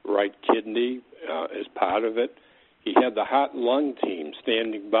right kidney as part of it. He had the heart-lung team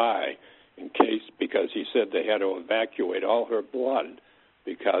standing by in case, because he said they had to evacuate all her blood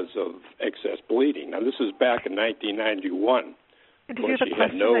because of excess bleeding. Now, this is back in 1991. And did you have a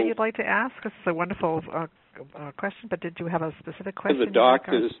question that you'd like to ask? This is a wonderful question, but did you have a specific question?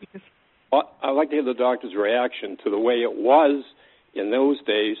 I'd like to hear the doctor's reaction to the way it was in those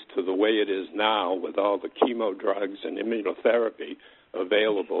days to the way it is now with all the chemo drugs and immunotherapy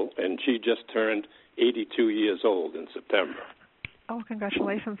available, and she just turned 82 years old in September. Oh,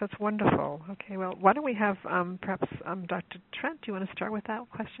 congratulations. That's wonderful. Okay, well, why don't we have perhaps Dr. Trent, do you want to start with that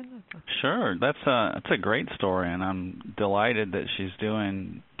question? Sure. That's a great story, and I'm delighted that she's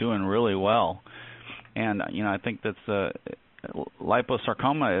doing really well. And, I think that's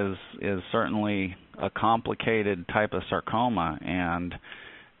liposarcoma is certainly a complicated type of sarcoma, and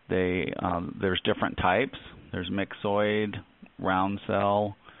there's different types. There's myxoid, round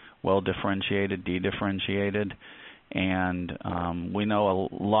cell, well-differentiated, dedifferentiated, and we know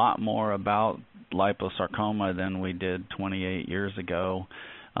a lot more about liposarcoma than we did 28 years ago,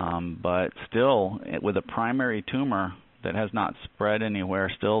 but still, with a primary tumor that has not spread anywhere,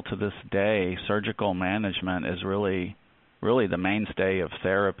 still to this day, surgical management is really the mainstay of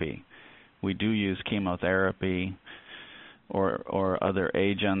therapy. We do use chemotherapy or other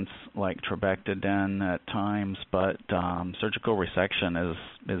agents like trabectedin at times, but surgical resection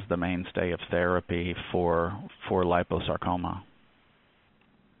is the mainstay of therapy for liposarcoma.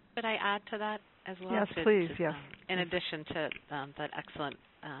 Could I add to that as well? Yes, please. Yes. In addition to that excellent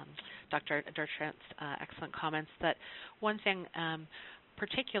Dr. Trent's excellent comments, that one thing,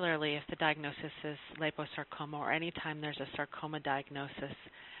 particularly if the diagnosis is liposarcoma or any time there's a sarcoma diagnosis,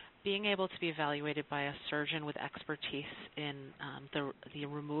 being able to be evaluated by a surgeon with expertise in the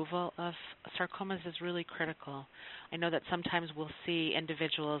removal of sarcomas is really critical. I know that sometimes we'll see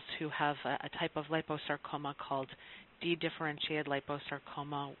individuals who have a type of liposarcoma called dedifferentiated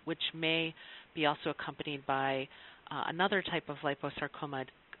liposarcoma, which may be also accompanied by another type of liposarcoma,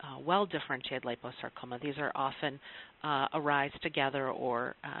 well-differentiated liposarcoma. These are often arise together,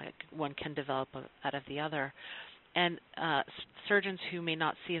 or one can develop out of the other. And surgeons who may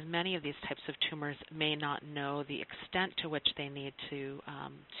not see as many of these types of tumors may not know the extent to which they need to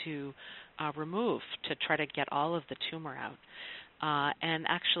remove to try to get all of the tumor out. And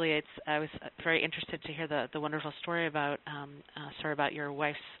actually, I was very interested to hear the wonderful story about your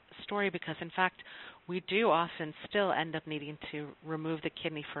wife's story, because in fact, we do often still end up needing to remove the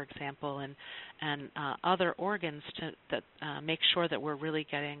kidney, for example, and other organs to make sure that we're really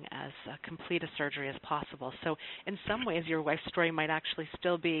getting as complete a surgery as possible. So in some ways, your wife's story might actually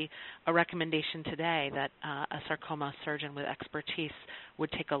still be a recommendation today that a sarcoma surgeon with expertise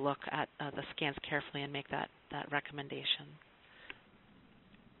would take a look at the scans carefully and make that recommendation.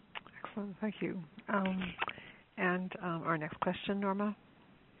 Excellent. Thank you. And our next question, Norma?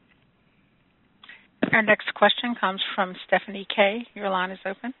 Our next question comes from Stephanie K. Your line is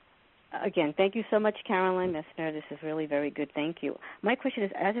open. Again, thank you so much, Caroline Messner. This is really very good. Thank you. My question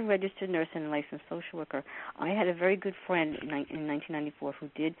is, as a registered nurse and a licensed social worker, I had a very good friend in 1994 who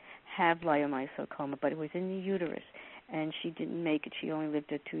did have leiomyosarcoma, but it was in the uterus, and she didn't make it. She only lived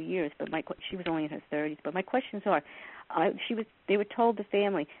there 2 years, but she was only in her 30s. But my questions are, they were told, the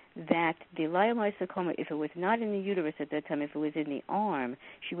family, that the leiomyosarcoma, if it was not in the uterus at that time, if it was in the arm,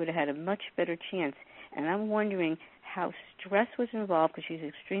 she would have had a much better chance. And I'm wondering how stress was involved, because she's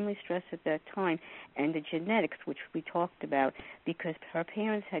extremely stressed at that time, and the genetics, which we talked about, because her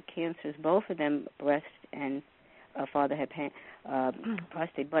parents had cancers, both of them, breast and father had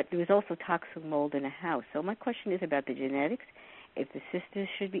prostate, but there was also toxic mold in the house. So my question is about the genetics, if the sisters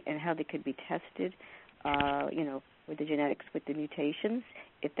should be, and how they could be tested, with the genetics, with the mutations,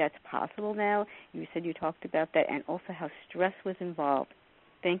 if that's possible now. You said you talked about that, and also how stress was involved.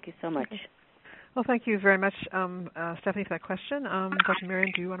 Thank you so much. Okay. Well, thank you very much, Stephanie, for that question. Dr. Miriam,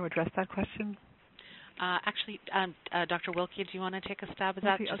 do you want to address that question? Actually, Dr. Wilkie, do you want to take a stab at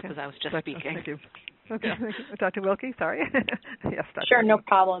that? Just because I was just speaking. Thank you. Okay. Dr. Wilkie, sorry. Yes, Dr. Sure, Wilkie. no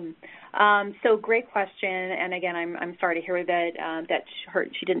problem. So great question, and again, I'm sorry to hear that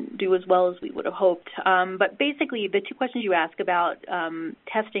she didn't do as well as we would have hoped. But basically, the two questions you ask about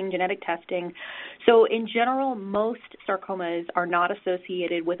testing, genetic testing. So in general, most sarcomas are not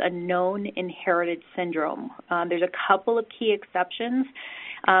associated with a known inherited syndrome. There's a couple of key exceptions.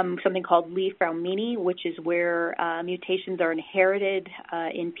 Something called Li-Fraumeni, which is where mutations are inherited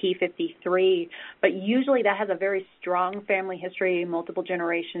in P53, but usually that has a very strong family history, multiple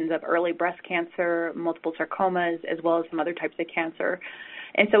generations of early breast cancer, multiple sarcomas, as well as some other types of cancer.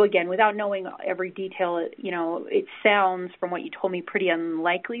 And so again, without knowing every detail, it sounds from what you told me pretty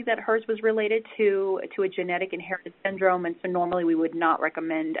unlikely that hers was related to a genetic inherited syndrome, and so normally we would not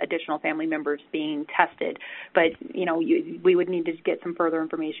recommend additional family members being tested. But, we would need to get some further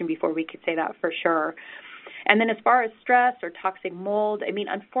information before we could say that for sure. And then as far as stress or toxic mold,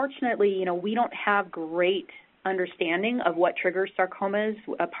 unfortunately, we don't have great understanding of what triggers sarcomas,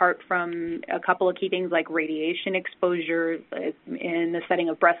 apart from a couple of key things like radiation exposure in the setting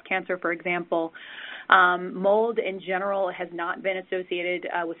of breast cancer, for example. Mold in general has not been associated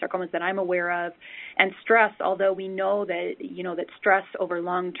with sarcomas that I'm aware of, and stress. Although we know that that stress over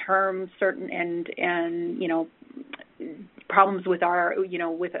long term, certain and problems with our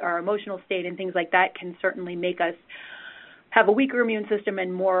emotional state and things like that can certainly make us have a weaker immune system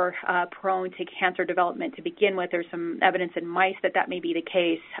and more prone to cancer development to begin with. There's some evidence in mice that may be the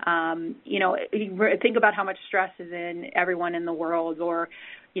case. Think about how much stress is in everyone in the world, or,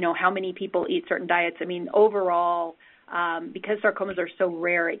 how many people eat certain diets. Overall, because sarcomas are so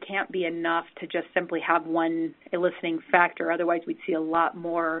rare, it can't be enough to just simply have one eliciting factor. Otherwise, we'd see a lot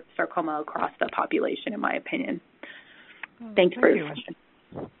more sarcoma across the population, in my opinion. Thank you for your question.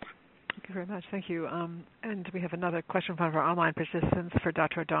 Thank you very much. Thank you. And we have another question from our online participants for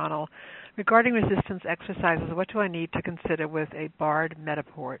Dr. O'Donnell. Regarding resistance exercises, what do I need to consider with a BARD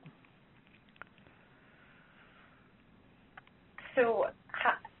Metaport? So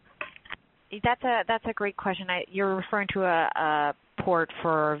that's a great question. You're referring to a port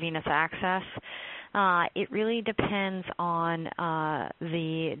for venous access. It really depends on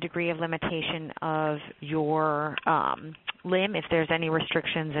the degree of limitation of your limb, if there's any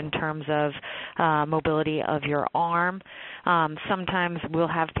restrictions in terms of mobility of your arm. Sometimes we'll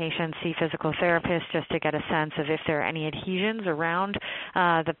have patients see physical therapists just to get a sense of if there are any adhesions around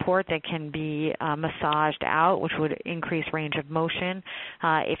the port that can be massaged out, which would increase range of motion.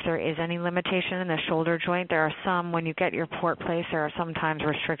 If there is any limitation in the shoulder joint, there are some, when you get your port placed, there are sometimes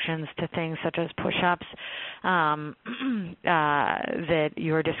restrictions to things such as push-ups that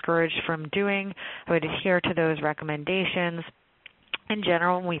you're discouraged from doing. I would adhere to those recommendations. In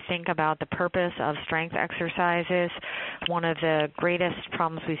general, when we think about the purpose of strength exercises, one of the greatest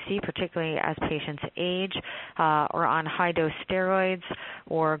problems we see, particularly as patients age or on high-dose steroids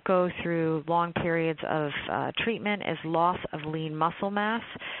or go through long periods of treatment, is loss of lean muscle mass.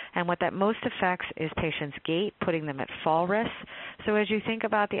 And what that most affects is patients' gait, putting them at fall risk. So as you think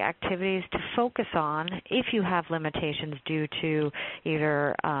about the activities to focus on, if you have limitations due to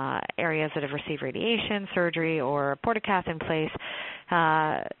either areas that have received radiation, surgery, or a portacath in place,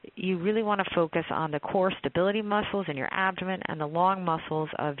 you really want to focus on the core stability muscles in your abdomen and the long muscles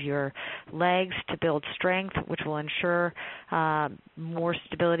of your legs to build strength, which will ensure more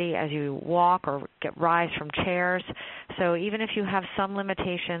stability as you walk or rise from chairs. So even if you have some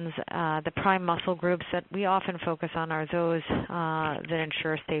limitations, the prime muscle groups that we often focus on are those that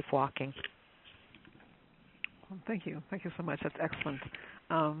ensure safe walking. Well, thank you. Thank you so much. That's excellent.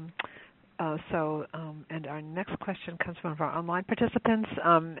 And our next question comes from one of our online participants,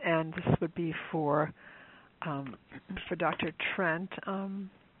 and this would be for Dr. Trent.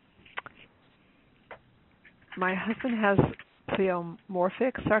 My husband has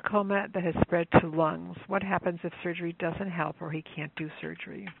pleomorphic sarcoma that has spread to lungs. What happens if surgery doesn't help or he can't do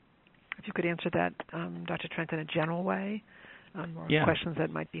surgery? If you could answer that, Dr. Trent, in a general way, or questions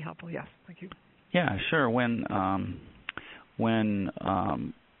that might be helpful. Yes, thank you. Yeah, sure. When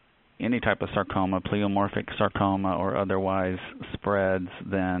any type of sarcoma, pleomorphic sarcoma or otherwise spreads,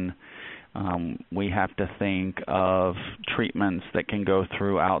 then we have to think of treatments that can go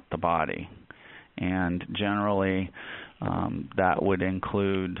throughout the body. And generally, that would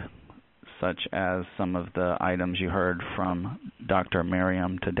include such as some of the items you heard from Dr.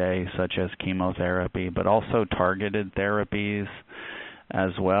 Miriam today, such as chemotherapy, but also targeted therapies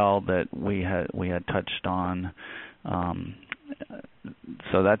as well that we had touched on.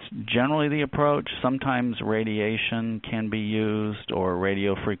 So that's generally the approach. Sometimes radiation can be used, or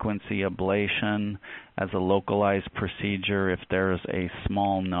radiofrequency ablation as a localized procedure if there's a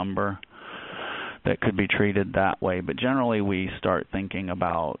small number that could be treated that way. But generally we start thinking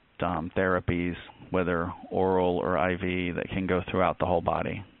about therapies, whether oral or IV, that can go throughout the whole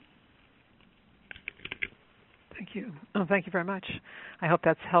body. Thank you. Thank you very much. I hope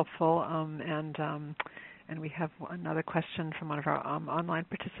that's helpful. And we have another question from one of our online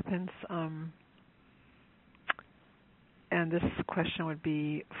participants. And this question would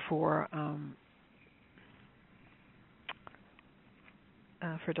be for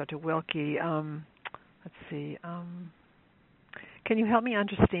Dr. Wilkie. Let's see. Can you help me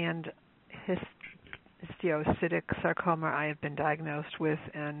understand histiocytic sarcoma I have been diagnosed with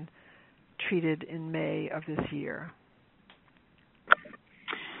and treated in May of this year?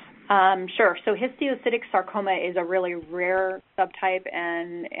 Sure. So histiocytic sarcoma is a really rare subtype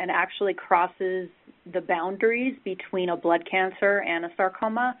and actually crosses the boundaries between a blood cancer and a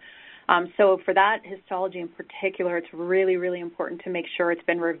sarcoma. So for that histology in particular, it's really, really important to make sure it's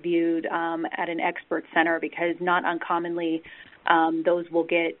been reviewed at an expert center, because not uncommonly those will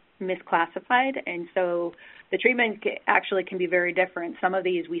get misclassified. And so the treatment actually can be very different. Some of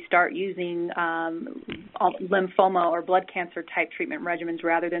these we start using lymphoma or blood cancer type treatment regimens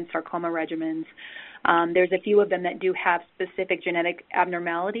rather than sarcoma regimens. There's a few of them that do have specific genetic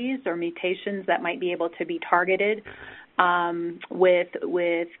abnormalities or mutations that might be able to be targeted with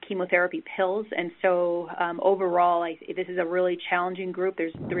chemotherapy pills. And so overall, this is a really challenging group.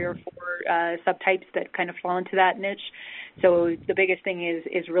 There's 3 or 4 subtypes that kind of fall into that niche. So the biggest thing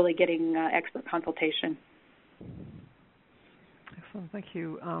is really getting expert consultation. Excellent, thank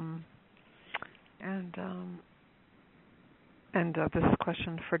you. This is a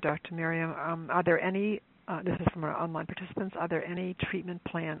question for Dr. Miriam. Are there any, this is from our online participants, are there any treatment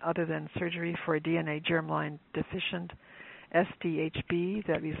plan other than surgery for a DNA germline deficient SDHB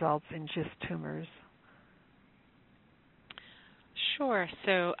that results in GIST tumors? Sure.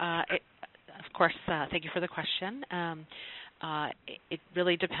 So, of course, thank you for the question. It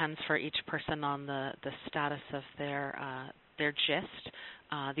really depends for each person on the status of their GIST.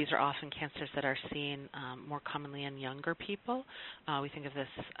 These are often cancers that are seen more commonly in younger people. We think of this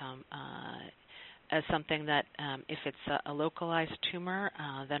as something that if it's a localized tumor,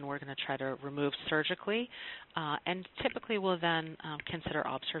 then we're going to try to remove surgically. And typically we'll then consider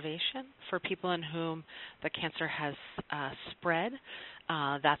observation. For people in whom the cancer has spread,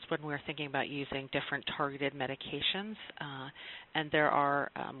 that's when we're thinking about using different targeted medications. And there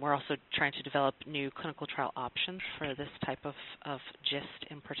are, we're also trying to develop new clinical trial options for this type of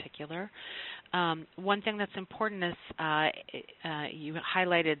GIST in particular. One thing that's important is you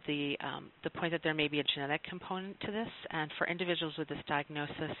highlighted the point that there may be a genetic component to this, and for individuals with this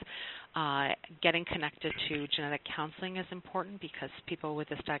diagnosis, getting connected to genetic counseling is important, because people with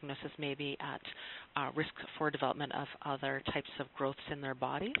this diagnosis may be at risk for development of other types of growths in their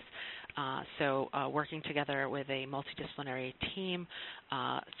bodies. So working together with a multidisciplinary team,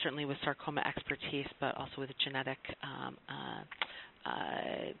 certainly with sarcoma expertise, but also with genetic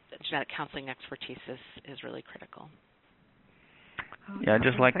counseling expertise is really critical. Yeah, I'd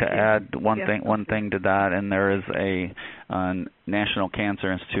just like to add one thing to that, and there is a National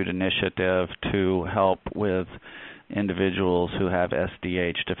Cancer Institute initiative to help with individuals who have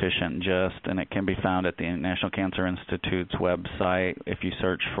SDH deficient GIST, and it can be found at the National Cancer Institute's website if you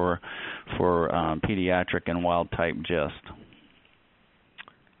search for pediatric and wild-type GIST.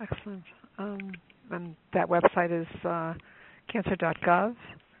 Excellent. And that website is cancer.gov.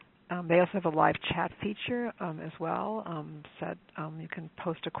 They also have a live chat feature as well. You can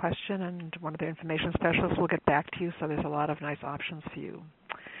post a question, and one of their information specialists will get back to you, so there's a lot of nice options for you.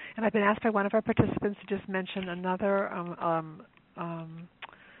 And I've been asked by one of our participants to just mention another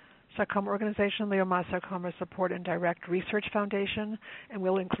sarcoma organization, Leiomyosarcoma Support and Direct Research Foundation, and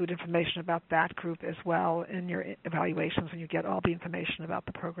we'll include information about that group as well in your evaluations when you get all the information about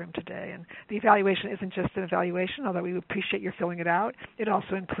the program today. And the evaluation isn't just an evaluation, although we appreciate your filling it out. It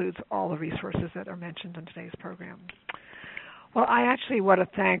also includes all the resources that are mentioned in today's program. Well, I actually want to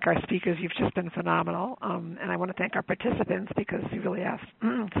thank our speakers. You've just been phenomenal. And I want to thank our participants because you really asked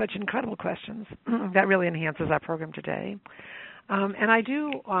such incredible questions. That really enhances our program today. And I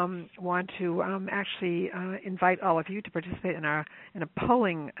do want to actually invite all of you to participate in a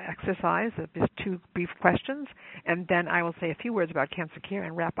polling exercise of just 2 brief questions, and then I will say a few words about cancer care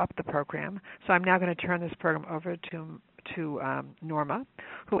and wrap up the program. So I'm now going to turn this program over to Norma,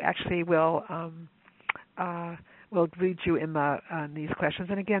 who actually will read you in these questions.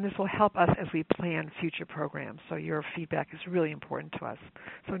 And again, this will help us as we plan future programs. So your feedback is really important to us.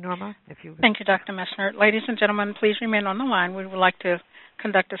 So Norma, if you... Thank you, Dr. Messner. Ladies and gentlemen, please remain on the line. We would like to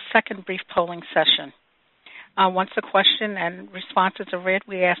conduct a second brief polling session. Once the question and responses are read,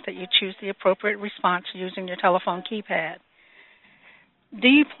 we ask that you choose the appropriate response using your telephone keypad. Do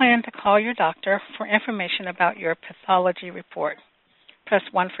you plan to call your doctor for information about your pathology report? Press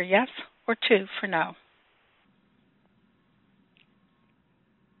 1 for yes or 2 for no.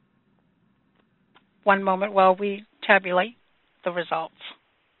 One moment while we tabulate the results.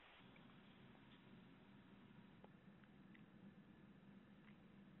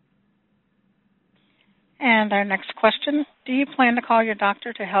 And our next question, do you plan to call your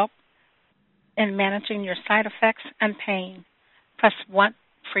doctor to help in managing your side effects and pain? Press 1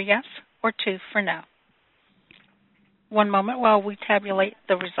 for yes or 2 for no. One moment while we tabulate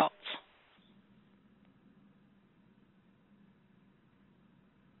the results.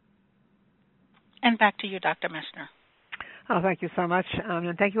 And back to you, Dr. Messner. Oh, thank you so much.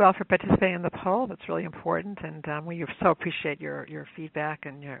 And thank you all for participating in the poll. That's really important. And we so appreciate your feedback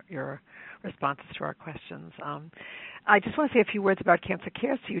and your responses to our questions. I just want to say a few words about Cancer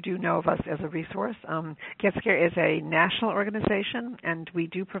Care so you do know of us as a resource. Cancer Care is a national organization, and we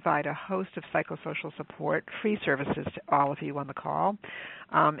do provide a host of psychosocial support, free services to all of you on the call.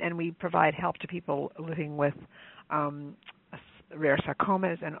 And we provide help to people living with rare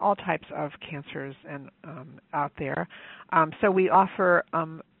sarcomas and all types of cancers and out there. So we offer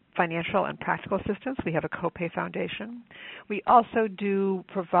financial and practical assistance. We have a copay foundation. We also do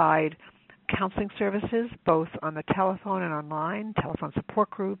provide counseling services both on the telephone and online, telephone support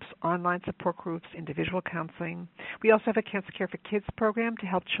groups, online support groups, individual counseling. We also have a Cancer Care for Kids program to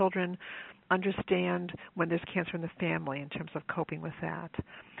help children understand when there's cancer in the family in terms of coping with that.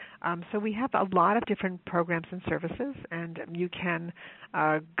 So we have a lot of different programs and services, and you can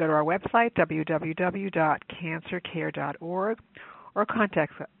go to our website, www.cancercare.org, or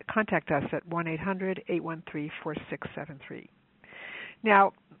contact us at 1-800-813-4673.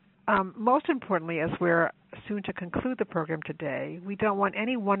 Now, most importantly, as we're soon to conclude the program today, we don't want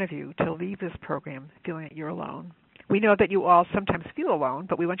any one of you to leave this program feeling that you're alone. We know that you all sometimes feel alone,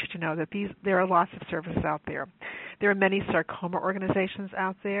 but we want you to know that there are lots of services out there. There are many sarcoma organizations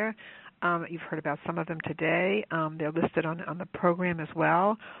out there. You've heard about some of them today. They're listed on the program as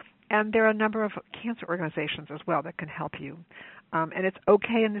well. And there are a number of cancer organizations as well that can help you. And it's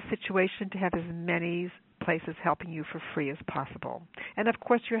okay in this situation to have as many places helping you for free as possible. And, of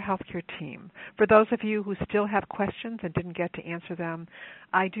course, your healthcare team. For those of you who still have questions and didn't get to answer them,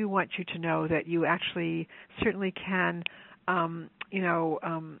 I do want you to know that you actually certainly can,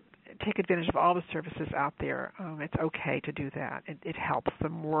 take advantage of all the services out there. It's okay to do that. It helps. The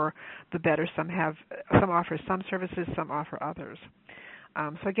more, the better. Some offer some services, some offer others.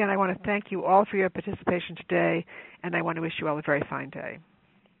 So, again, I want to thank you all for your participation today, and I want to wish you all a very fine day.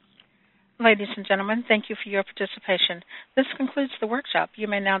 Ladies and gentlemen, thank you for your participation. This concludes the workshop. You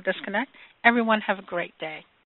may now disconnect. Everyone have a great day.